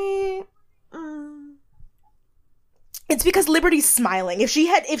Liberty... It's because Liberty's smiling. If she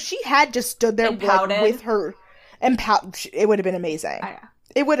had just stood there with her and pout, it would have been amazing.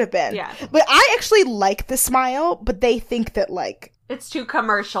 It would have been. Yeah. But I actually like the smile, but they think that, like, it's too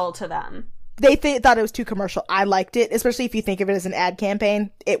commercial to them. They thought it was too commercial. I liked it, especially if you think of it as an ad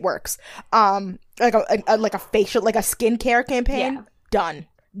campaign. It works. Like a facial, like a skincare campaign. Yeah.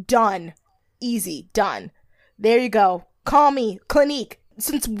 Done. Easy. Done. There you go. Call me. Clinique.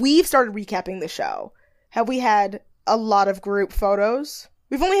 Since we've started recapping the show, have we had a lot of group photos?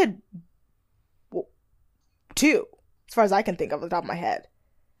 We've only had 2, as far as I can think of off the top of my head.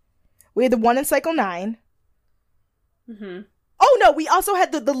 We had the one in Cycle 9. Oh no, we also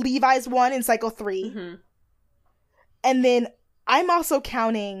had the Levi's one in Cycle 3. And then I'm also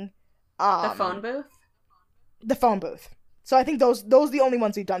counting the phone booth. The phone booth. So I think those are the only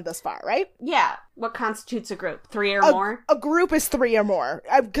ones we've done thus far, right? Yeah. What constitutes a group? 3 or more? A group is 3 or more.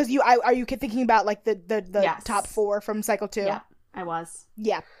 Because are you thinking about, like, the yes. top 4 from Cycle 2? Yeah, I was.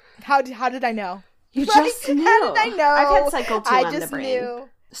 Yeah. How did I know? You just knew. How did I know? I've had Cycle 2 on the just brain. Knew.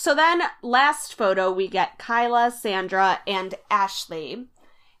 So then, last photo, we get Kyla, Sandra, and Ashley.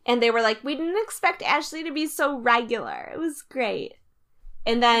 And they were like, we didn't expect Ashley to be so regular. It was great.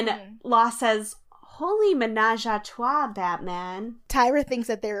 And then Law says, holy menage a trois, Batman. Tyra thinks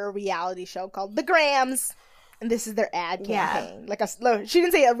that they're a reality show called The Grams. And this is their ad campaign. Yeah. She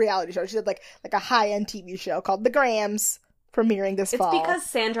didn't say a reality show. She said like a high-end TV show called The Grams, premiering this fall. It's because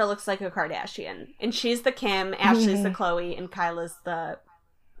Sandra looks like a Kardashian. And she's the Kim, Ashley's the Khloe, and Kyla's the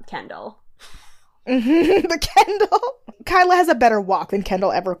Kendall. The Kendall. Kyla has a better walk than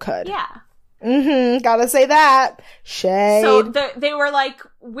Kendall ever could. Yeah. Gotta say that. Shade. So they were like,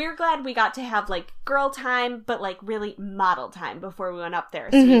 we're glad we got to have, like, girl time, but, like, really model time before we went up there.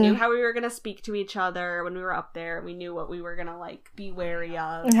 So we knew how we were gonna speak to each other when we were up there. We knew what we were gonna, like, be wary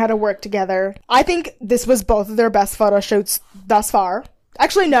of. And how to work together. I think this was both of their best photo shoots thus far.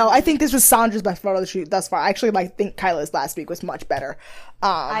 Actually, no. I think this was Sandra's best photo shoot thus far. I actually think Kyla's last week was much better.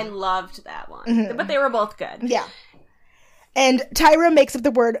 I loved that one. But they were both good. Yeah. And Tyra makes up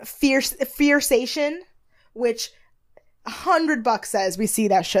the word fierceation, which $100 says we see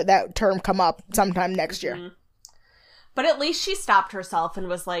that term come up sometime next year. But at least she stopped herself and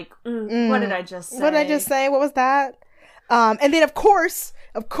was like, what did I just say? What did I just say? What was that? And then, of course,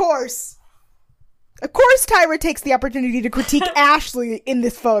 Tyra takes the opportunity to critique Ashley in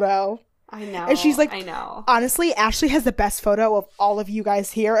this photo. I know. And she's like, I know. Honestly, Ashley has the best photo of all of you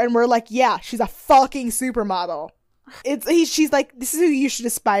guys here. And we're like, yeah, she's a fucking supermodel. She's like, this is who you should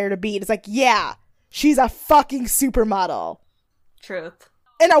aspire to be. And it's like, yeah, she's a fucking supermodel. Truth.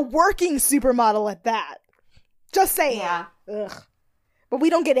 And a working supermodel at that. Just saying. Yeah. Ugh. But we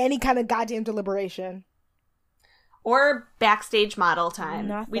don't get any kind of goddamn deliberation. Or backstage model time.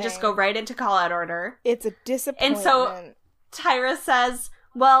 Nothing. We just go right into call-out order. It's a disappointment. And so Tyra says,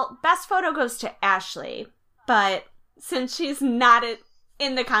 well, best photo goes to Ashley. But since she's not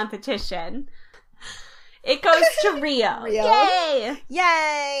in the competition, it goes to Rio. Yay!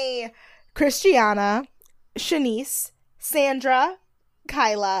 Yay! Christiana, Shanice, Sandra,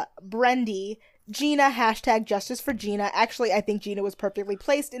 Kyla, Brendy, Gina, hashtag justice for Gina. Actually, I think Gina was perfectly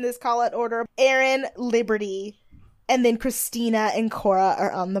placed in this call-out order. Aaron, Liberty, and then Christina and Cora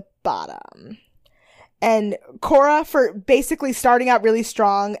are on the bottom. And Cora for basically starting out really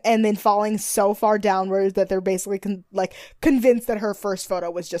strong and then falling so far downwards that they're basically convinced that her first photo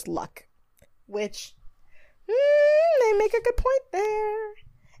was just luck. Which, they make a good point there.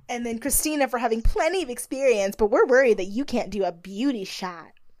 And then Christina for having plenty of experience, but we're worried that you can't do a beauty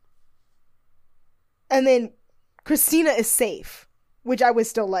shot. And then Christina is safe, which I was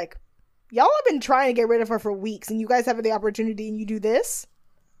still like, y'all have been trying to get rid of her for weeks, and you guys have the opportunity and you do this?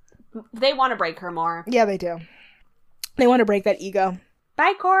 They want to break her more. Yeah, they do. They want to break that ego.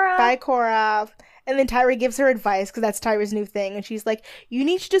 Bye, Cora. Bye, Cora. And then Tyra gives her advice, because that's Tyra's new thing, and she's like, you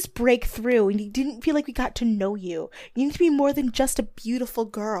need to just break through, and you didn't feel like we got to know you. You need to be more than just a beautiful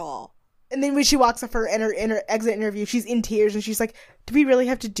girl. And then when she walks off her exit interview, she's in tears, and she's like, do we really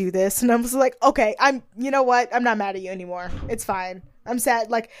have to do this? And I was like, okay, you know what? I'm not mad at you anymore. It's fine. I'm sad.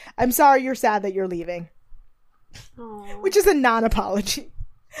 Like, I'm sorry you're sad that you're leaving. Aw. which is a non-apology.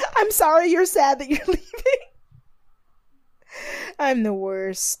 I'm sorry you're sad that you're leaving. I'm the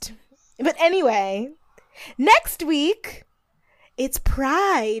worst. But anyway, next week, it's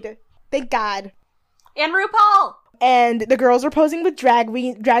Pride. Thank God. And RuPaul! And the girls are posing with drag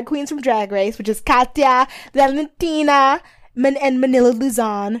queens from Drag Race, which is Katya, Valentina, and Manila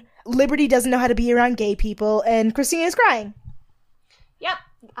Luzon. Liberty doesn't know how to be around gay people, and Christina is crying. Yep.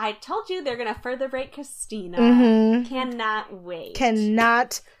 I told you they're going to further rate Christina. Mm-hmm. Cannot wait.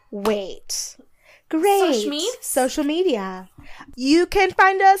 Cannot wait. Great. Social Social media. You can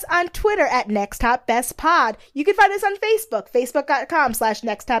find us on Twitter at NextTopBestPod. You can find us on Facebook,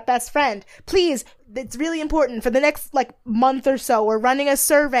 facebook.com/NextTopBestFriend. Please, it's really important. For the next month or so, we're running a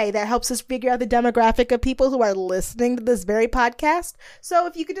survey that helps us figure out the demographic of people who are listening to this very podcast. So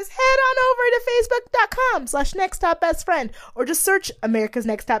if you could just head on over to facebook.com/NextTopBestFriend, or just search America's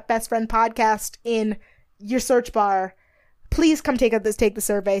Next Top Best Friend podcast in your search bar. Please come take the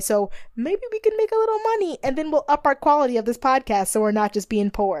survey so maybe we can make a little money, and then we'll up our quality of this podcast so we're not just being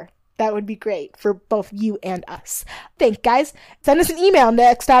poor. That would be great for both you and us. Thanks, guys. Send us an email,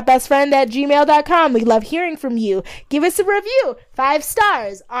 nexttopbestfriend@gmail.com. We love hearing from you. Give us a review, 5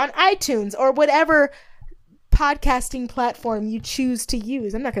 stars on iTunes or whatever podcasting platform you choose to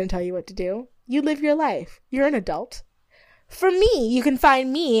use. I'm not going to tell you what to do. You live your life. You're an adult. For me, you can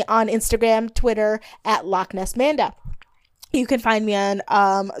find me on Instagram, Twitter, at Loch Ness Manda. You can find me on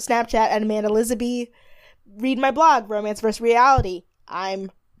Snapchat at Amanda Elizabeth. Read my blog, Romance vs. Reality.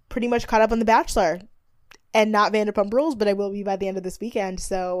 I'm pretty much caught up on The Bachelor. And not Vanderpump Rules, but I will be by the end of this weekend.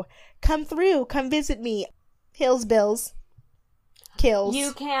 So come through. Come visit me. Hills Bills. Kills.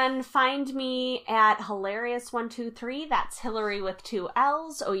 You can find me at Hilarious123. That's Hillary with 2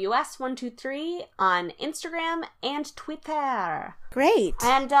 L's. OUS123 on Instagram and Twitter. Great.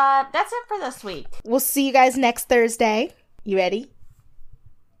 And that's it for this week. We'll see you guys next Thursday. You ready?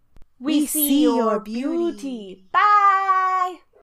 We see your beauty. Bye!